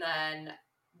thing, and then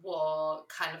we'll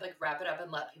kind of like wrap it up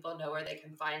and let people know where they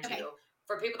can find you.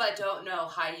 For people that don't know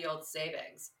high yield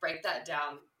savings, break that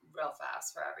down real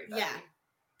fast for everybody. Yeah.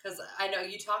 Because I know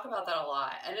you talk about that a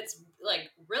lot, and it's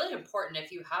like really important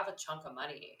if you have a chunk of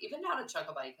money, even not a chunk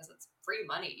of money because it's free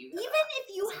money. Even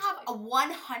if you have a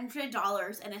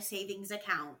 $100 in a savings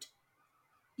account,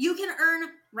 you can earn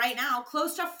right now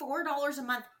close to $4 a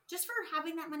month just for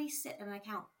having that money sit in an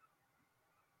account.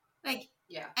 Like,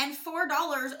 yeah. And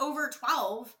 $4 over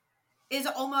 12 is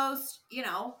almost,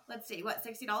 let's see, what,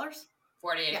 $60?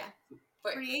 48. Yeah.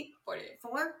 48? 48.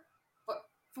 4?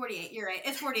 48. You're right.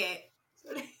 It's 48.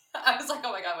 I was like,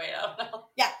 oh my God, wait, I don't know.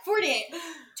 Yeah, 48.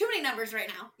 Too many numbers right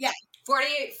now. Yeah.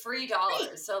 48 free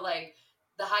dollars. So like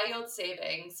the high yield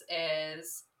savings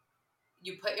is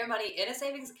you put your money in a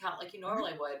savings account like you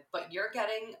normally would, but you're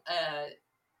getting a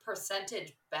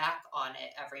percentage back on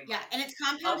it every month. Yeah, and it's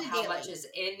compounded of how daily. much is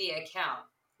in the account.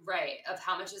 Right, of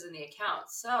how much is in the account.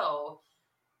 So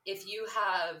if you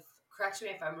have, correct me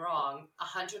if I'm wrong,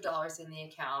 $100 in the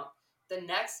account, the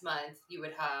next month you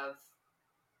would have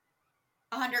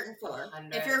 104.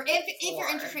 If your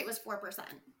interest rate was 4%.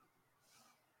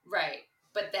 Right.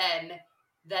 But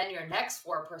then your next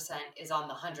 4% is on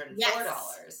the $104,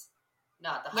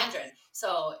 not the 100. Yes.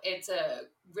 So it's a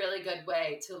really good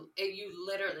way you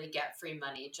literally get free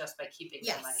money just by keeping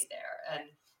your money there. And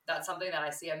that's something that I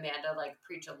see Amanda like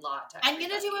preach a lot to I'm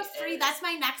going to do a free, that's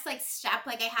my next like step.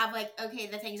 Like I have like, okay,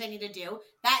 the things I need to do.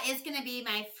 That is going to be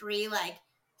my free like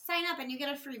sign up and you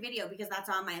get a free video because that's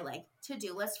on my like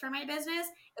to-do list for my business.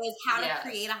 Is how to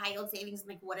create a high yield savings and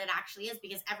like what it actually is,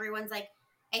 because everyone's like,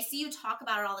 I see you talk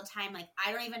about it all the time. Like,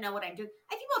 I don't even know what I'm doing.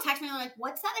 I think people text me like,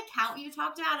 what's that account you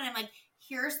talked about? And I'm like,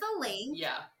 here's the link.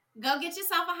 Yeah. Go get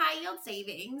yourself a high yield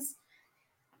savings.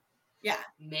 Yeah.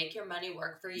 Make your money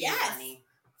work for you, honey.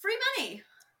 Free money.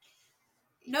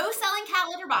 No selling cat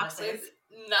litter boxes.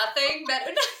 Honestly, nothing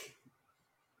better.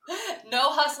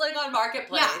 No hustling on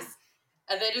Marketplace. Yeah.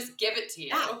 And they just give it to you.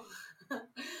 Yeah.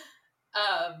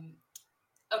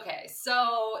 Okay,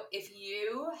 so if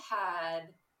you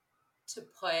had to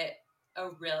put a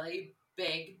really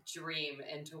big dream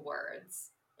into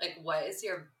words, like what is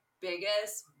your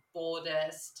biggest,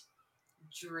 boldest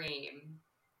dream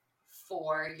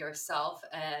for yourself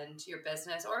and your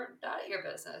business, or not your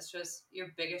business, just your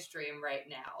biggest dream right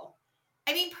now?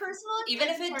 I mean, personal. Even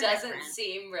if it doesn't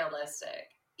seem realistic.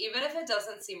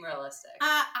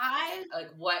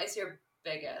 Like, what is your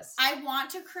biggest? I want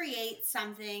to create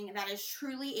something that is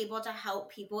truly able to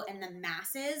help people in the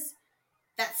masses,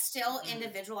 that's still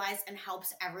individualized and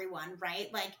helps everyone, right?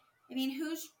 Like, I mean,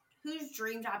 whose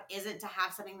dream job isn't to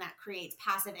have something that creates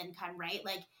passive income, right?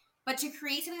 Like, but to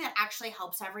create something that actually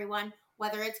helps everyone,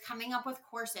 whether it's coming up with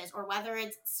courses or whether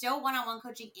it's still one-on-one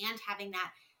coaching and having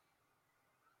that,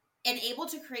 and able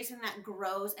to create something that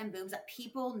grows and booms that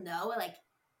people know, like,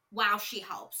 wow, she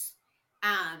helps.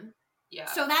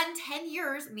 So that in 10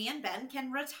 years, me and Ben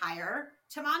can retire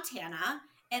to Montana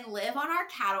and live on our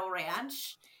cattle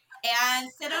ranch and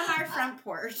sit on our front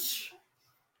porch.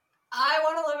 I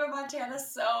want to live in Montana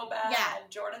so bad. Yeah.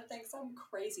 Jordan thinks I'm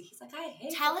crazy. He's like, I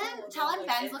hate Tell him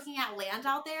Ben's looking at land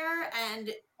out there and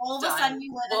all of a sudden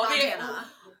you live in Montana.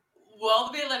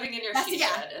 We'll be living in your she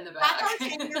shed in the back. That's our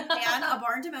 10-year plan, a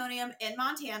barn demonium in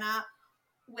Montana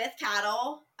with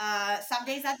cattle. Some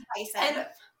days that's bison.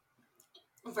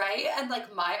 Right? And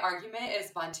like my argument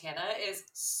is Montana is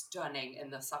stunning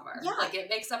in the summer. Yeah. Like it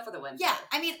makes up for the winter. Yeah.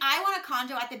 I mean, I want a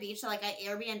condo at the beach, so like I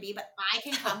Airbnb, but I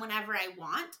can come whenever I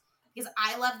want because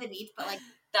I love the beach, but like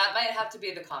that might have to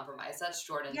be the compromise. That's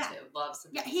Jordan too. Loves the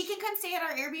beach. Yeah, he can come stay at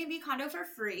our Airbnb condo for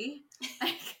free.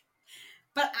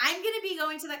 But I'm going to be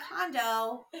going to the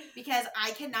condo because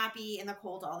I cannot be in the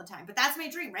cold all the time. But that's my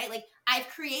dream, right? Like I've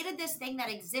created this thing that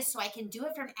exists so I can do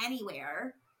it from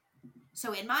anywhere.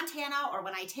 So in Montana, or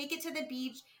when I take it to the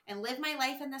beach and live my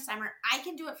life in the summer, I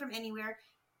can do it from anywhere.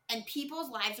 And people's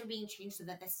lives are being changed so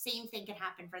that the same thing can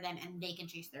happen for them and they can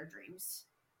chase their dreams.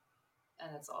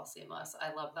 And it's all seamless.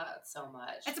 I love that so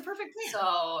much. It's a perfect plan.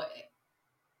 So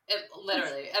it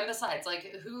literally, and besides,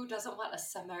 like, who doesn't want a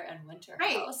summer and winter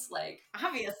house? Like,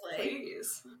 obviously.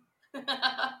 Please.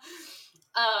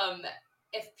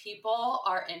 If people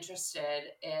are interested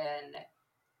in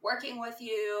working with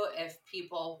you, if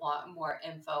people want more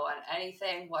info on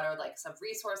anything, what are like some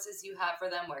resources you have for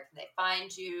them? Where can they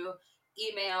find you?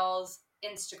 Emails,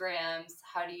 Instagrams,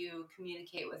 how do you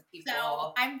communicate with people?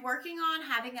 So I'm working on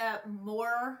having a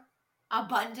more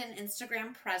abundant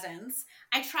Instagram presence.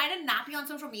 I try to not be on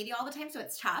social media all the time, so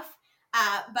it's tough.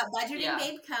 But Budgeting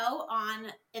Babe Co.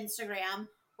 on Instagram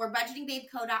or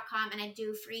budgetingbabeco.com, and I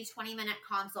do free 20-minute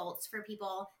consults for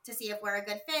people to see if we're a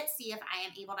good fit, see if I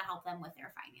am able to help them with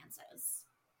their finances.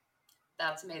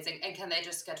 That's amazing. And can they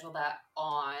just schedule that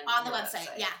on the website?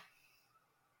 Yeah.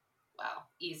 Wow.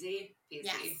 Easy peasy.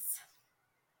 Yes.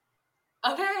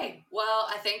 Okay. Well,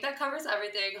 I think that covers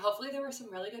everything. Hopefully there were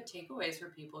some really good takeaways for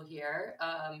people here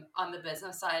on the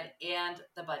business side and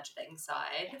the budgeting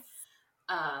side. Yes.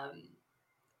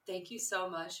 Thank you so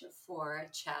much for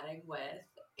chatting with,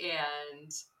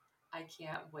 and I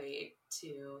can't wait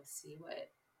to see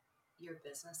what your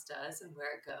business does and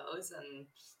where it goes and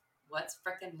what's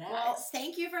frickin' next. Well,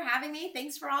 thank you for having me.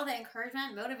 Thanks for all the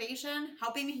encouragement, motivation,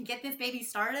 helping me get this baby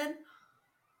started.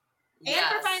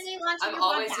 Yes. And for finally launching I'm your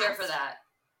always podcast. here for that.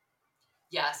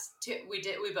 Yes. We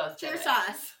both did it. Cheers to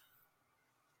us.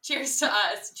 Cheers to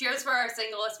us. Cheers for our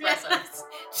single espressos. Yes.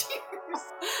 Cheers.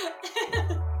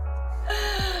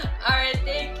 All right.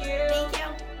 Thank you. Thank you.